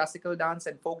semi-classical dance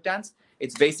and folk dance,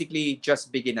 it's basically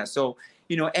just beginner. So,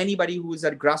 anybody who's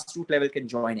at grassroots level can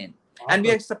join in. And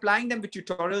we are supplying them with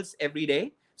tutorials every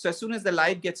day. So as soon as the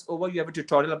live gets over, you have a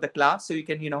tutorial of the class. So you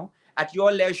can, at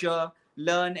your leisure,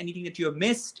 learn anything that you have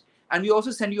missed. And we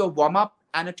also send you a warm-up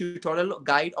and a tutorial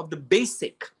guide of the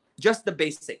just the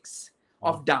basics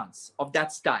of dance, of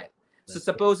that style. So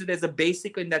suppose there's a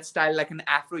basic in that style, like an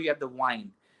Afro, you have the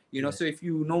wine, so if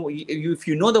you know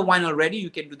the wine already, you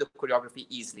can do the choreography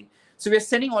easily. So we're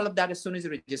sending all of that as soon as you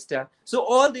register. So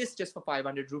all this just for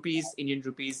 500 rupees, Indian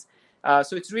rupees.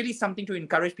 So it's really something to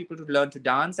encourage people to learn to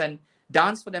dance, and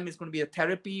dance for them is going to be a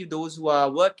therapy. Those who are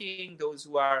working, those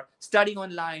who are studying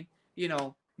online,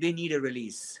 they need a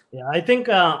release. Yeah, I think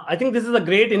this is a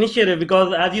great initiative,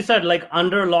 because as you said, like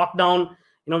under lockdown,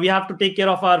 we have to take care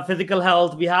of our physical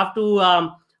health. We have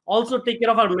to also take care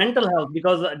of our mental health,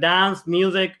 because dance,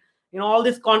 music, all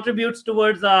this contributes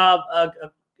towards,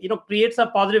 creates a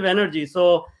positive energy.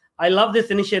 So I love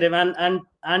this initiative, and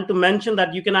to mention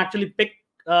that you can actually pick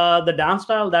the dance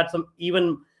style. That's an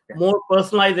even more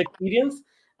personalized experience.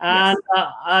 And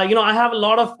I have a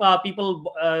lot of people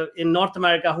in North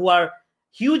America who are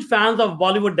huge fans of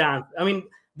Bollywood dance. I mean,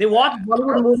 they watch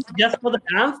Bollywood movies just for the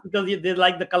dance, because they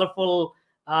like the colorful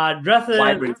dresses.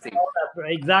 Vibrancy.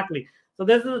 Exactly. So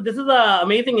this is an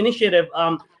amazing initiative.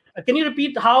 Can you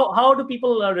repeat how do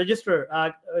people register?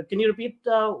 Can you repeat?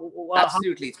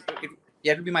 Absolutely.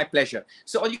 It will be my pleasure.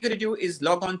 So all you got to do is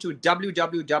log on to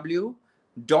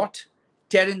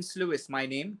www.terrencelewis, my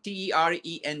name,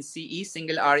 TERENCE,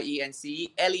 single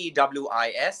RENCE,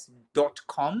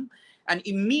 LEWIS.com. And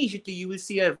immediately you will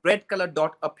see a red color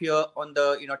dot appear on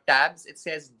the tabs. It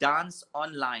says Dance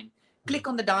Online. Click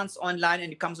on the Dance Online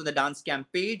and it comes on the Dance Camp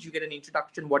page. You get an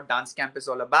introduction what Dance Camp is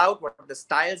all about, what the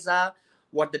styles are,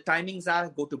 what the timings are.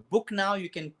 Go to book now. You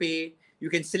can pay. You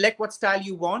can select what style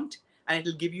you want, and it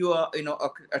will give you a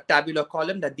tabular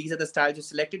column that these are the styles you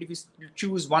selected. If you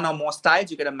choose one or more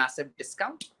styles, you get a massive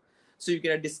discount. So you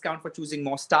get a discount for choosing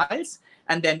more styles.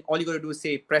 And then all you got to do is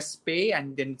say press pay,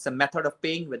 and then it's a method of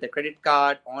paying with a credit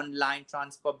card, online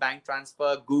transfer, bank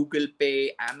transfer, Google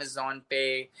Pay, Amazon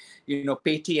Pay,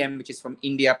 Paytm, which is from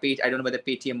India. I don't know whether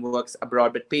Paytm works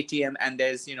abroad, but Paytm, and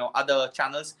there's other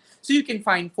channels. So you can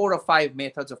find 4 or 5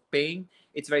 methods of paying.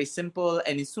 It's very simple,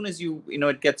 and as soon as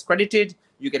it gets credited,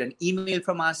 you get an email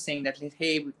from us saying that,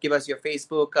 hey, give us your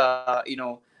Facebook,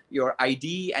 your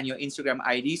ID and your Instagram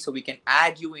ID, so we can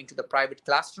add you into the private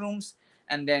classrooms.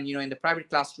 And then, in the private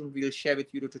classroom, we'll share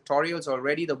with you the tutorials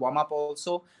already, the warm-up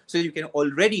also, so you can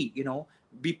already,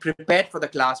 be prepared for the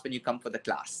class when you come for the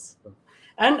class.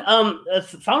 And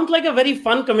sounds like a very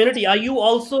fun community. Are you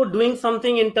also doing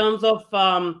something in terms of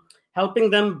helping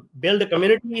them build a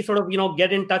community, sort of,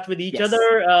 get in touch with each other?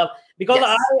 Because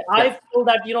I feel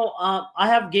that, I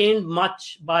have gained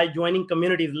much by joining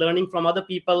communities, learning from other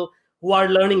people who are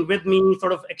learning with me,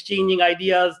 sort of exchanging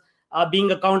ideas,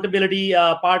 being accountability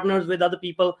partners with other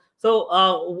people. So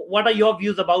what are your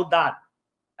views about that?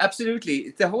 Absolutely.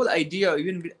 It's the whole idea,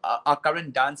 even with our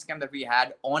current dance camp that we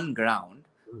had on ground,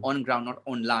 not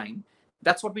online.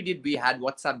 That's what we did. We had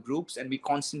WhatsApp groups and we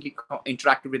constantly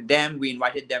interacted with them. We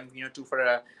invited them, for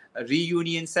a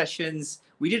reunion sessions.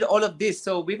 We did all of this.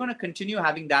 So we're going to continue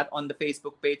having that on the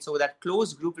Facebook page. So that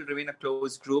closed group will remain a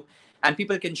closed group and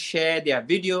people can share their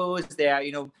videos.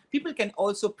 People can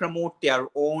also promote their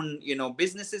own,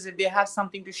 businesses if they have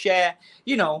something to share,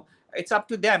 it's up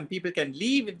to them. People can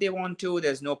leave if they want to.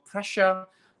 There's no pressure.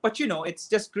 But, it's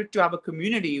just good to have a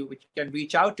community which can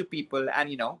reach out to people. And,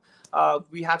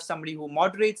 we have somebody who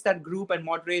moderates that group and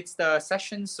moderates the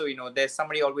sessions. So, there's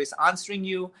somebody always answering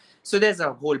you. So there's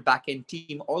a whole back-end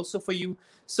team also for you.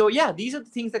 So, yeah, these are the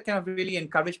things that kind of really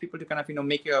encourage people to kind of,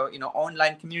 make your,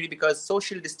 online community, because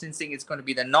social distancing is going to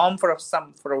be the norm for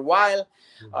a while,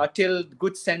 till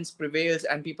good sense prevails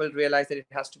and people realize that it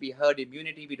has to be herd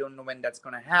immunity. We don't know when that's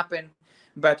going to happen.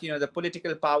 But, the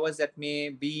political powers that may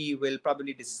be will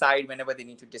probably decide whenever they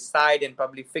need to decide and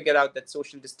probably figure out that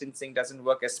social distancing doesn't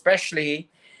work, especially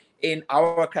in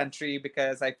our country,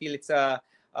 because I feel it's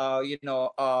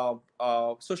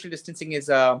social distancing is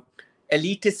a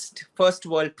elitist first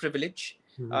world privilege.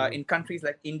 In countries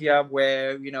like India,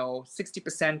 where,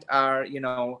 60% are,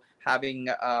 having,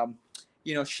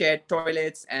 shared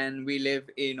toilets, and we live,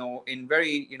 in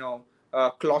very,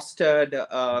 cloistered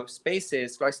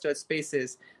spaces,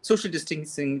 social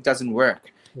distancing doesn't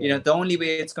work. Yeah. The only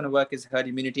way it's going to work is herd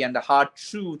immunity. And the hard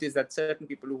truth is that certain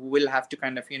people who will have to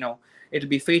kind of, it'll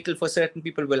be fatal for certain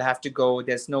people, will have to go.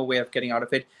 There's no way of getting out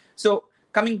of it. So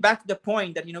coming back to the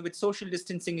point that, with social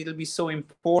distancing, it'll be so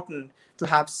important to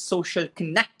have social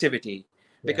connectivity,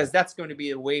 because that's going to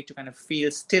be a way to kind of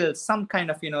feel still some kind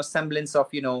of, semblance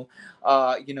of, human,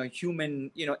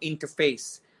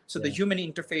 interface. So the human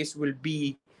interface will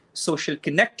be social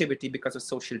connectivity because of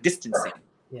social distancing.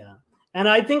 Yeah. And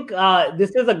I think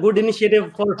this is a good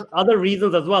initiative for other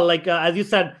reasons as well. Like, as you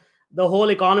said, the whole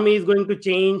economy is going to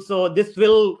change. So this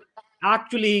will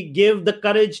actually give the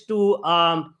courage to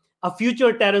a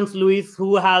future Terence Lewis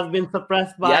who has been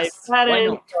suppressed by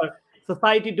parents or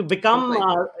society to become,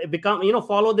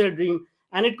 follow their dream.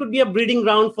 And it could be a breeding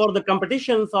ground for the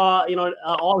competitions, or,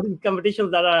 all these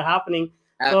competitions that are happening.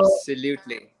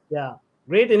 Absolutely. So, yeah,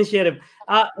 great initiative.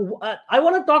 I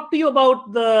want to talk to you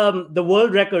about the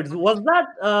world records. Was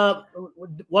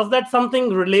that something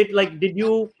related? Like, did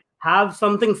you have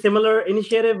something similar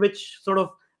initiative which sort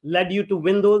of led you to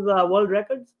win those world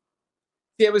records?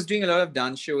 See, I was doing a lot of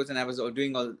dance shows, and I was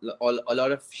doing a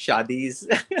lot of shadis.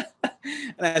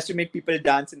 And I used to make people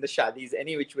dance in the shadis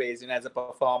any which ways, as a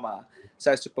performer.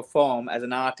 So I used to perform as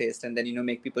an artist and then,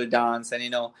 make people dance.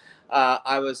 And,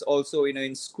 I was also,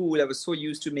 in school, I was so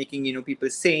used to making, people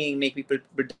sing, make people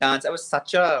dance. I was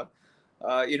such a,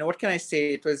 what can I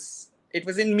say? It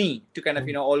was in me to kind of,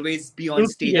 always be on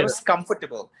stage. I was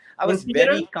comfortable. I was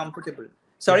very comfortable.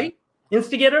 Sorry?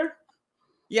 Instigator?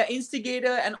 Yeah,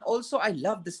 instigator. And also I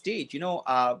loved the stage,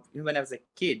 when I was a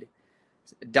kid.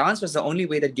 Dance was the only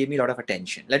way that gave me a lot of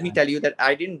attention. Let me tell you that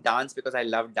I didn't dance because I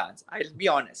loved dance. I'll be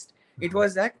honest. It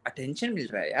was like attention mil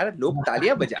raha hai yaar, log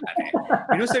taliyan baja rahe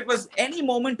hain. So it was any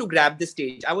moment to grab the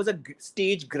stage. I was a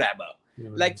stage grabber.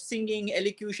 Like singing,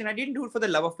 elocution. I didn't do it for the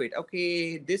love of it.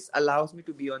 Okay, this allows me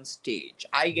to be on stage.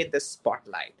 I get the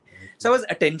spotlight. So I was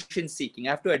attention seeking.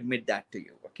 I have to admit that to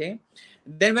you. Okay.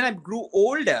 Then when I grew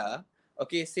older,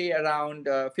 okay, say around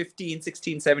 15,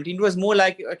 16, 17, it was more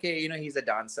like, okay, he's a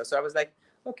dancer. So I was like,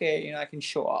 okay, I can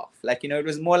show off. Like, it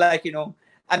was more like,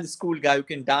 I'm the school guy who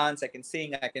can dance, I can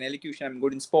sing, I can elocution, I'm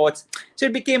good in sports. So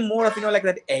it became more of, like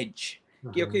that edge.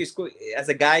 Okay, as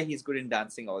a guy, he's good in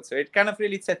dancing also. It kind of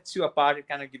really sets you apart. It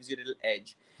kind of gives you a little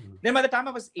edge. Then by the time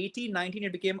I was 18, 19,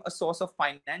 it became a source of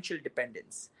financial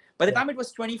dependence. By the time it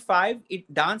was 25,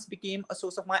 dance became a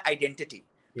source of my identity.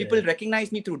 People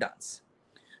recognized me through dance.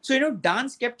 So,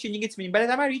 dance kept changing its meaning. By the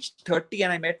time I reached 30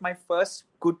 and I met my first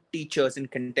good teachers in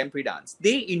contemporary dance,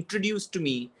 they introduced to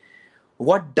me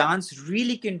what dance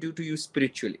really can do to you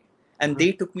spiritually. And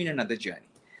they took me in another journey.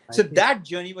 So that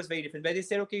journey was very different, where they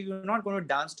said, okay, you're not going to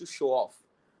dance to show off.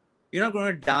 You're not going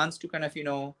to dance to kind of,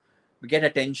 get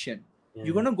attention.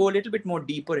 You're going to go a little bit more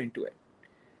deeper into it.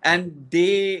 And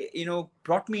they,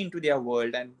 brought me into their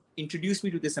world and introduced me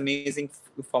to this amazing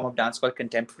form of dance called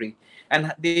contemporary.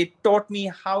 And they taught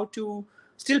me how to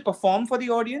still perform for the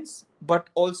audience, but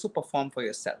also perform for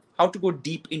yourself. How to go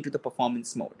deep into the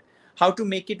performance mode. How to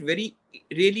make it very,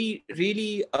 really,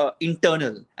 really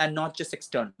internal and not just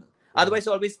external. Otherwise,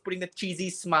 always putting the cheesy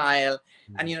smile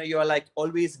and, you're like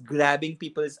always grabbing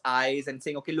people's eyes and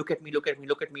saying, okay, look at me, look at me,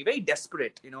 look at me. Very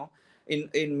desperate,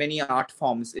 in many art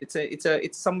forms.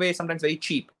 It's some way sometimes very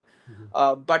cheap.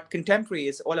 But contemporary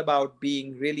is all about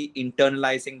being really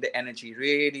internalizing the energy,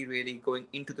 really, really going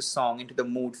into the song, into the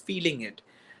mood, feeling it.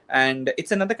 And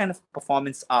it's another kind of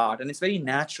performance art, and it's very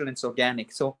natural and it's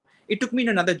organic. So it took me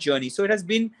to another journey. So it has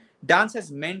been, dance has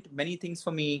meant many things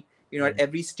for me, at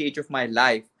every stage of my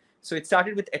life. So it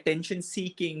started with attention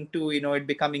seeking to, it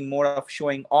becoming more of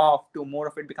showing off, to more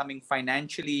of it becoming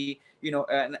financially,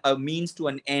 a means to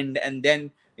an end. And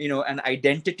then, an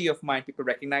identity of mine. People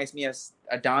recognize me as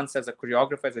a dancer, as a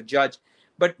choreographer, as a judge.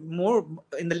 But more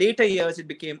in the later years, it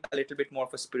became a little bit more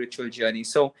of a spiritual journey.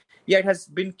 So yeah,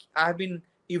 I've been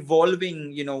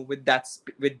evolving, with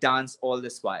dance all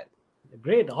this while.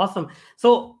 Great, awesome.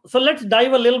 So let's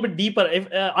dive a little bit deeper. If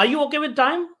are you okay with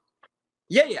time?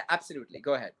 Yeah, absolutely.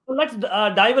 Go ahead. So let's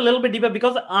dive a little bit deeper,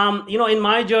 because in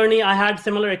my journey, I had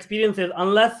similar experiences.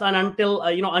 Unless and until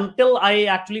until I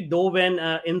actually dove in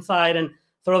inside and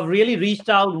sort of really reached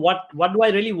out, what do I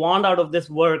really want out of this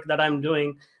work that I'm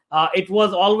doing? It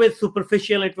was always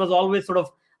superficial. It was always sort of,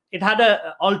 it had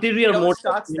a ulterior motive. It all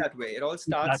starts that way. It all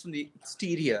starts from the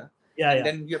exterior. And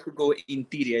then you have to go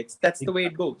interior. That's the way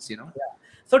it goes, Yeah.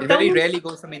 So it very rarely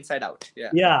goes from inside out.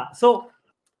 Yeah. So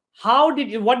what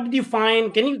did you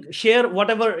find? Can you share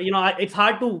whatever, it's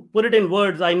hard to put it in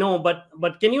words, I know,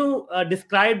 but can you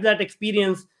describe that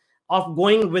experience of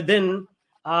going within,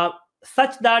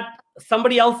 such that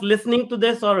somebody else listening to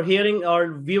this or hearing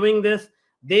or viewing this,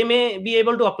 they may be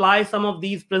able to apply some of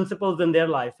these principles in their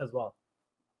life as well?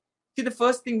 See, the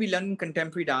first thing we learn in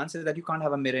contemporary dance is that you can't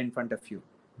have a mirror in front of you.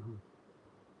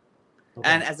 Okay.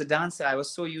 And as a dancer, I was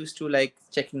so used to like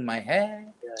checking my hair,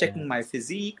 checking my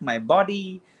physique, my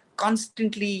body,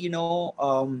 constantly,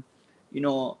 validating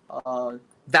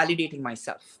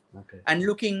myself, and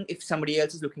looking if somebody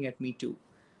else is looking at me too.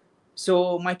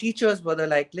 So my teachers were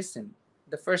like, listen,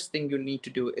 the first thing you need to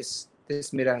do is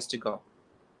this mirror has to go.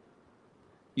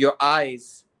 Your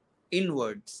eyes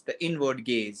inwards, the inward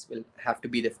gaze will have to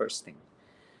be the first thing.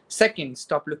 Second,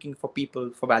 stop looking for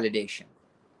people for validation.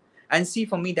 And see,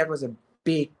 for me, that was a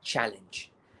big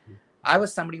challenge. I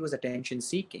was somebody who was attention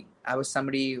seeking. I was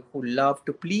somebody who loved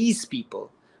to please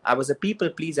people. I was a people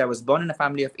pleaser. I was born in a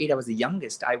family of 8. I was the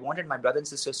youngest. I wanted my brothers and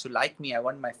sisters to like me. I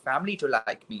wanted my family to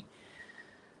like me.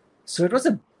 So it was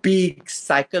a big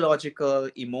psychological,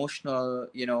 emotional,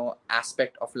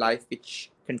 aspect of life,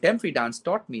 which contemporary dance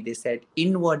taught me. They said,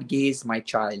 inward gaze, my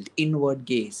child, inward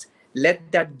gaze.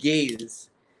 Let that gaze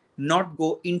not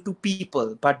go into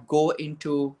people, but go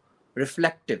into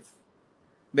reflective,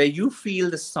 where you feel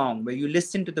the song, where you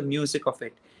listen to the music of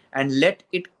it, and let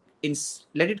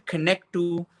it connect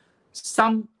to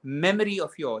some memory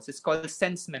of yours. It's called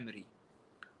sense memory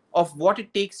of what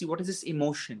it takes you. What is this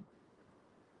emotion?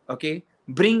 Okay,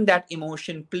 bring that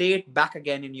emotion, play it back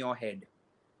again in your head,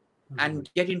 and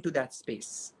get into that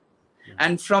space.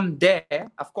 And from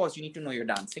there, of course, you need to know you're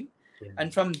dancing,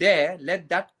 and from there, let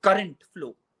that current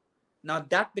flow. Now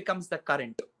that becomes the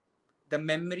current. The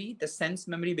memory, the sense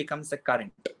memory becomes the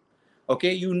current.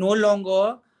 Okay, you no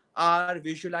longer are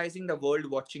visualizing the world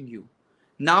watching you.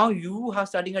 Now you are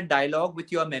starting a dialogue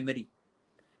with your memory,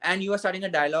 and you are starting a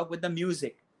dialogue with the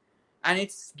music, and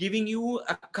it's giving you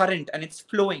a current and it's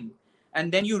flowing, and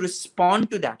then you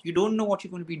respond to that. You don't know what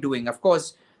you're going to be doing. Of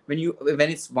course,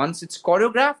 once it's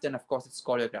choreographed, then of course it's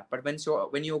choreographed. But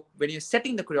when you're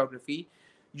setting the choreography,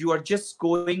 you are just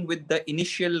going with the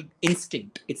initial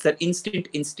instinct. It's that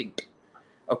instinct.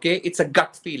 Okay, it's a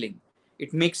gut feeling.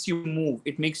 It makes you move.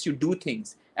 It makes you do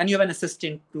things. And you have an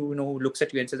assistant who looks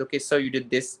at you and says, okay, sir, you did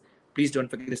this. Please don't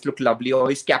forget this. Look lovely. Or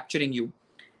he's capturing you.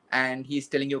 And he's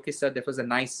telling you, okay, sir, there was a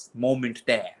nice moment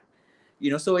there.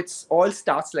 So it's all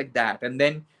starts like that. And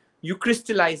then you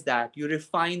crystallize that. You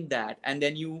refine that. And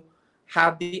then you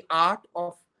have the art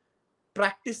of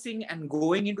practicing and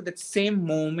going into that same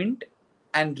moment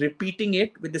and repeating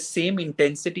it with the same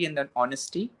intensity and that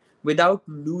honesty without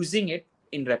losing it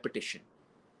in repetition.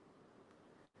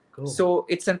 Cool. So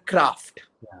it's a craft,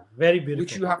 very beautiful,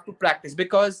 which you have to practice,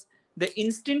 because the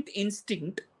instinct,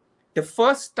 the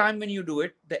first time when you do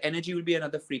it, the energy will be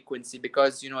another frequency,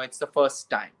 because it's the first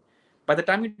time. By the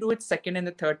time you do it second and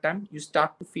the third time, you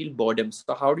start to feel boredom.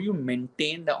 So how do you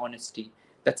maintain the honesty?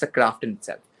 That's a craft in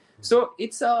itself. So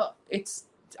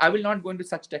I will not go into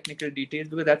such technical details,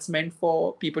 because that's meant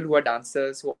for people who are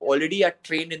dancers, who already are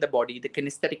trained in the body. The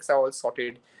kinesthetics are all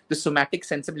sorted. The somatic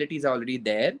sensibilities are already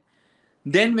there.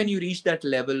 Then when you reach that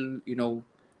level,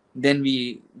 then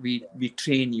we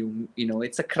train you.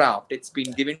 It's a craft. It's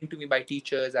been given to me by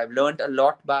teachers. I've learned a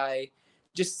lot by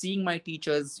just seeing my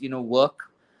teachers,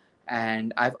 work,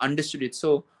 and I've understood it.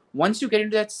 So once you get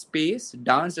into that space,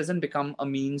 dance doesn't become a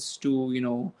means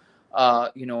to,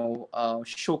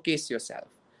 showcase yourself.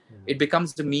 It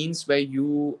becomes the means where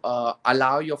you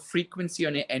allow your frequency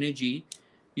and your energy,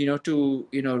 to,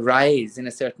 rise in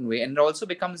a certain way. And it also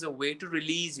becomes a way to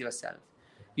release yourself.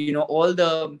 All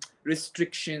the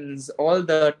restrictions, all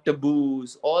the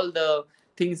taboos, all the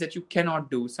things that you cannot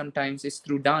do, sometimes it's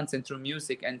through dance and through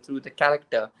music and through the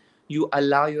character. You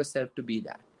allow yourself to be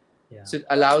that. Yeah. So it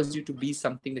allows you to be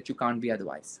something that you can't be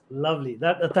otherwise. Lovely.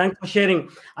 That thanks for sharing.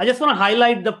 I just want to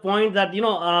highlight the point that,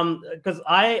 because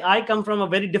I come from a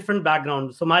very different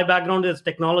background. So my background is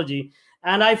technology.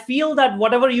 And I feel that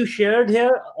whatever you shared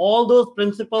here, all those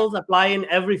principles apply in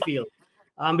every field.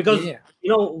 Because,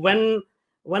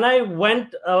 when I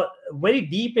went very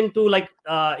deep into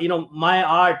my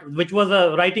art, which was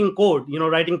writing code,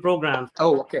 writing programs.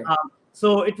 Oh, okay.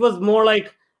 So it was more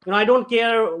like, I don't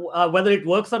care whether it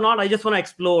works or not. I just want to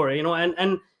explore,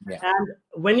 and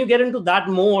when you get into that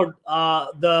mode,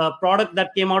 the product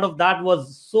that came out of that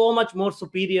was so much more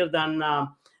superior than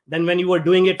when you were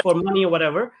doing it for money or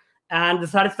whatever. And the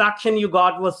satisfaction you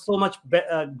got was so much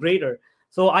greater.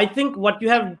 So I think what you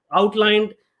have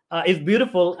outlined is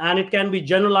beautiful, and it can be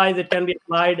generalized. It can be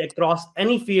applied across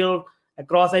any field,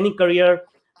 across any career.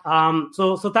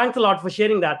 So thanks a lot for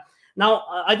sharing that. Now,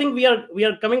 I think we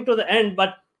are coming to the end,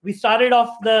 but we started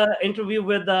off the interview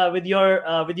with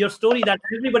your story that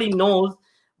everybody knows.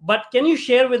 But can you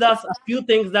share with us a few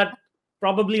things that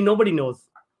probably nobody knows?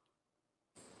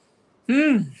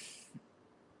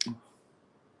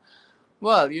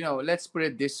 Well, let's put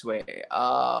it this way.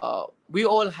 We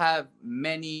all have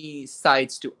many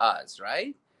sides to us,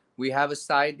 right? We have a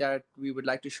side that we would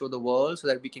like to show the world so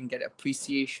that we can get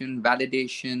appreciation,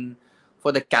 validation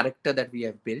for the character that we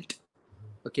have built,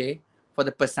 okay? For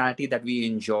the personality that we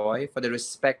enjoy, for the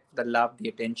respect, the love, the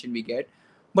attention we get.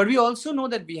 But we also know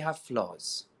that we have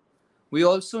flaws. We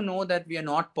also know that we are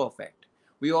not perfect.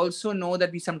 We also know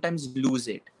that we sometimes lose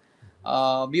it.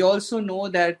 We also know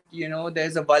that,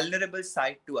 there's a vulnerable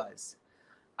side to us.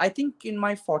 I think in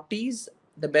my 40s,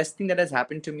 the best thing that has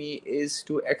happened to me is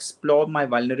to explore my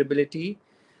vulnerability,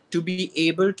 to be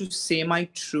able to say my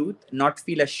truth, not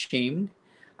feel ashamed.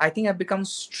 I think I've become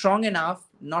strong enough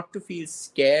not to feel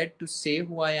scared to say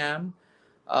who I am,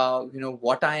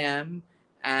 what I am,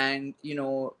 and,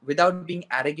 without being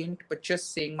arrogant, but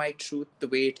just saying my truth the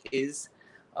way it is.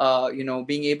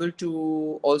 Being able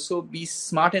to also be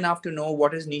smart enough to know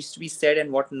what needs to be said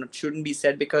and what shouldn't be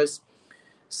said, because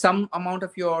some amount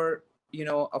of your,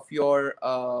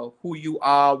 who you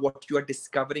are, what you are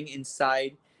discovering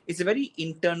inside, is a very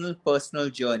internal, personal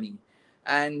journey.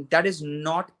 And that is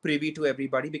not privy to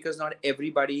everybody, because not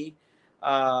everybody,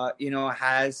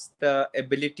 has the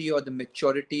ability or the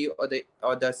maturity or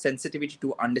the sensitivity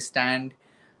to understand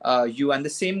you. And the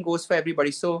same goes for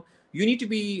everybody. So you need to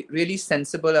be really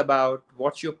sensible about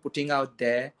what you're putting out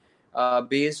there,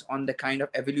 based on the kind of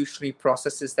evolutionary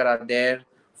processes that are there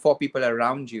for people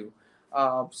around you.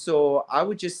 So I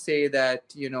would just say that,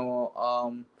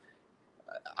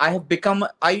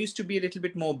 I used to be a little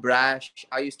bit more brash.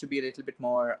 I used to be a little bit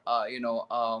more,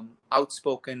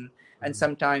 outspoken, and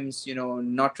sometimes,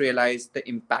 not realize the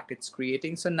impact it's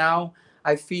creating. So now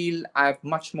I feel I've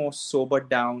much more sobered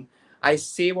down. I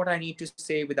say what I need to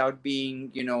say without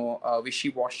being,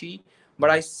 wishy-washy, but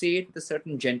I say it with a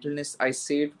certain gentleness. I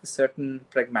say it with a certain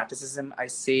pragmatism. I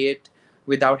say it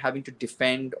without having to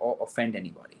defend or offend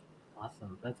anybody.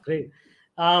 Awesome. That's great.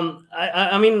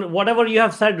 I mean, whatever you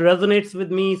have said resonates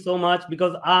with me so much,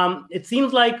 because it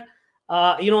seems like,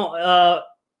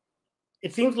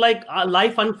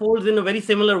 life unfolds in a very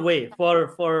similar way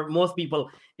for most people.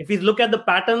 If you look at the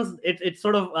patterns, it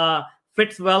sort of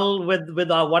fits well with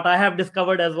what I have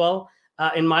discovered as well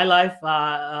in my life.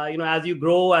 As you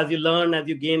grow, as you learn, as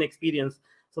you gain experience.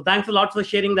 So thanks a lot for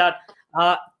sharing that.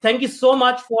 Thank you so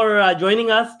much for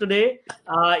joining us today.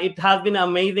 It has been an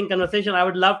amazing conversation. I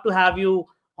would love to have you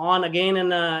on again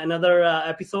in another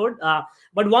episode.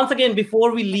 But once again,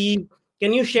 before we leave,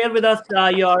 can you share with us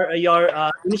your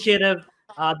initiative,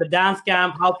 the dance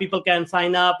camp, how people can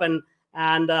sign up,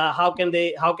 and how can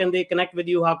they connect with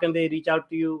you? How can they reach out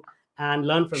to you and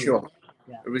learn from you? Sure.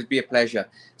 Yeah. It would be a pleasure.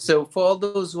 So for all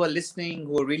those who are listening,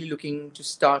 who are really looking to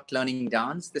start learning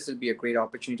dance, this will be a great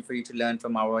opportunity for you to learn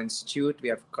from our institute. We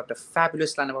have got a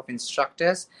fabulous lineup of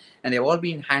instructors, and they've all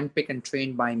been handpicked and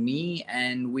trained by me.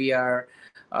 And we are,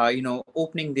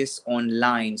 opening this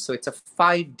online. So it's a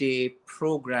 5-day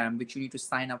program which you need to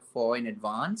sign up for in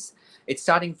advance. It's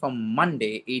starting from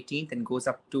Monday 18th and goes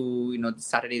up to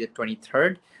Saturday the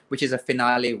 23rd, which is a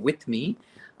finale with me,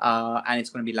 and it's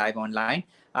going to be live online.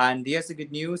 And here's the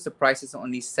good news: the price is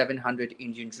only 700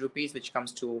 Indian rupees, which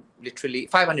comes to literally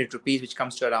 500 rupees, which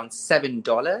comes to around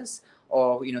 $7.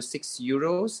 or 6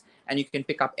 euros, and you can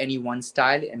pick up any one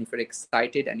style. And if you're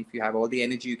excited and if you have all the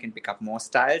energy, you can pick up more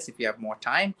styles if you have more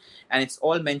time. And it's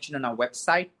all mentioned on our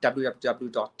website,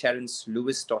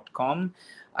 www.terrencelewis.com.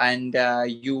 And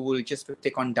you will just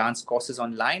click on dance courses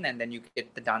online, and then you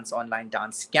get the dance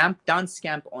camp. Dance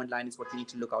camp online is what you need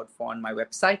to look out for on my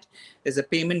website. There's a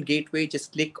payment gateway.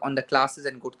 Just click on the classes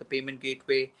and go to the payment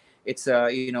gateway. It's there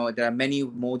are many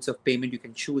modes of payment. You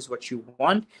can choose what you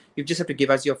want. You just have to give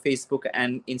us your Facebook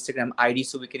and Instagram ID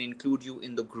so we can include you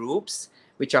in the groups,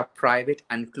 which are private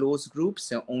and closed groups.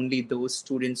 So only those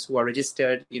students who are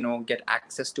registered, get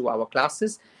access to our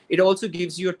classes. It also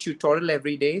gives you a tutorial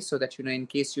every day so that, in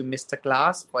case you missed a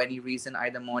class for any reason,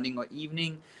 either morning or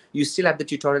evening, you still have the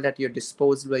tutorial at your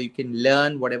disposal where you can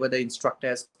learn whatever the instructor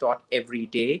has taught every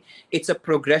day. It's a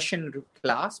progression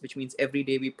class, which means every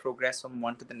day we progress from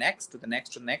one to the next, to the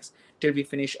next, to the next, till we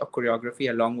finish a choreography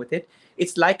along with it.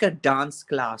 It's like a dance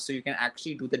class. So you can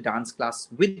actually do the dance class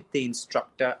with the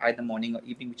instructor, either morning or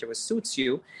evening, whichever suits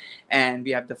you. And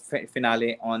we have the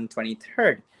finale on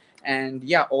 23rd. And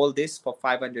yeah, all this for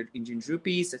 500 Indian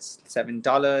rupees. It's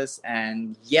 $7.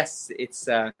 And yes, it's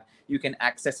you can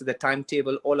access the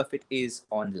timetable. All of it is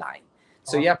online.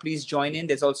 So yeah, please join in.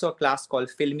 There's also a class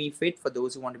called Filmy Fit for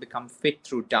those who want to become fit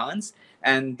through dance.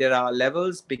 And there are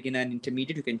levels, beginner and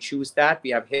intermediate. You can choose that.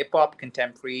 We have hip hop,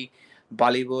 contemporary,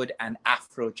 Bollywood, and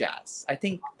Afro jazz. I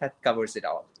think that covers it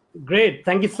all. Great.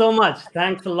 Thank you so much.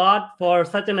 Thanks a lot for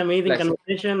such an amazing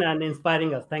conversation and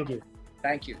inspiring us. Thank you.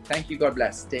 Thank you. Thank you. God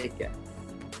bless. Take care.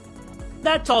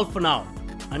 That's all for now.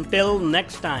 Until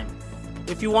next time,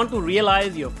 if you want to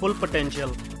realize your full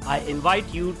potential, I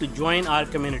invite you to join our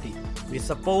community. We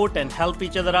support and help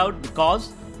each other out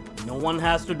because no one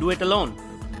has to do it alone.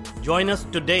 Join us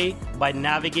today by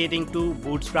navigating to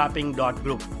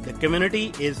bootstrapping.group. The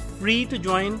community is free to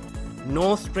join,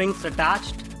 no strings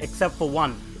attached except for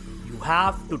one. You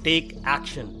have to take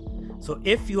action. So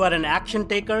if you are an action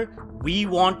taker, we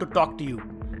want to talk to you.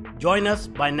 Join us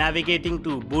by navigating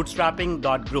to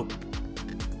bootstrapping.group.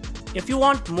 If you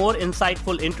want more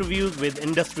insightful interviews with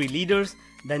industry leaders,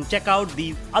 then check out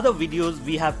these other videos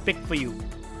we have picked for you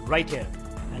right here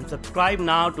and subscribe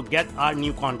now to get our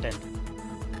new content.